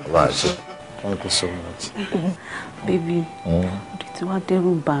ṣe, Ọlọ́run á ṣe. Thank you so much. Baby, òde tí wàá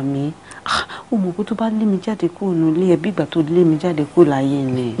dẹ́rù bà mí. Ó mọ̀ pé tó bá lé mi jáde kúrò nílé ẹ̀ bí ìgbà tó lé mi jáde kúrò láyé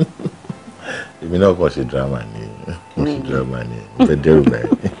ni. Èmi náà kàn ṣe drama ni. Mo ṣe drama ni. Mo fẹ́ dẹ́rù bà ẹ́.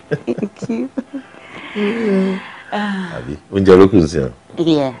 Thank you. Àbí oúnjẹ ló kù sí ọ.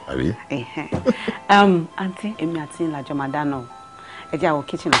 Yeah. Àbí. Aunty, èmi àti ìlàjọ máa dáná o. Ẹ jẹ́ àwọn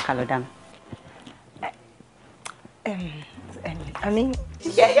kitchen ká lọ dáná. I mean,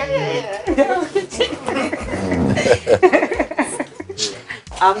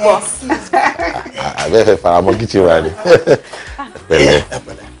 Àmọ́. Àbẹ́fẹ́ faramọ́ kitchen wa ni. Pẹ̀lẹ́.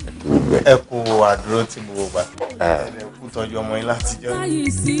 Ẹ kú àdúró tí mo bá. Ẹ kú tọ́jú ọmọ yín látijọ́. Láyé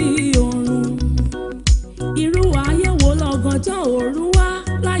sí ọ̀run, irú ayé wo lọ́gànjọ́ òru wá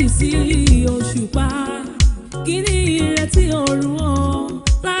láyé sí òṣùpá. Kí ni ìrètí ọ̀run o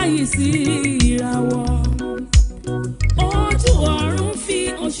láyé sí ìràwọ̀? Ojú ọ̀run fi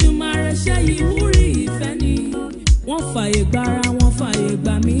Òṣùmàrè ṣe ìwúrí ìfẹ́ ni. Wọ́n fàyè gbára wọn fàyè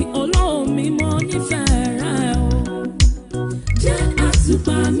gbà mí Ọlọ́run mi mọ́ nífẹ̀ẹ́ rẹ̀ o. Jẹ́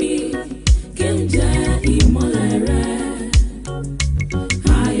àtùpà mi kí n jẹ́ ìmọ́lẹ̀ rẹ̀.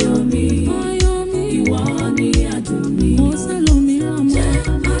 Ayọ̀ mi ìwọ ni adùn mi. Mo sẹ́lòmíràn mọ́. Jẹ́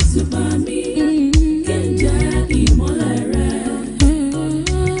àtùpà mi kí n jẹ́ ìmọ́lẹ̀ rẹ̀.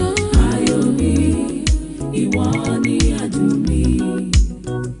 Ayọ̀ mi ìwọ ni adùn mi.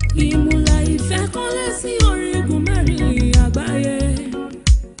 Ìmùlẹ̀ ìfẹ́ kọ́lé sí orígun mẹ́rin àgbáyé.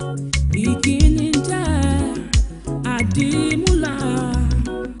 Ìkíní jẹ́ àdìmúlà.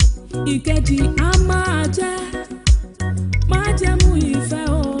 Ìkejì á máa jẹ́ májẹ̀mú ìfẹ́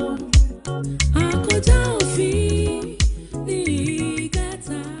o. Àkójá o.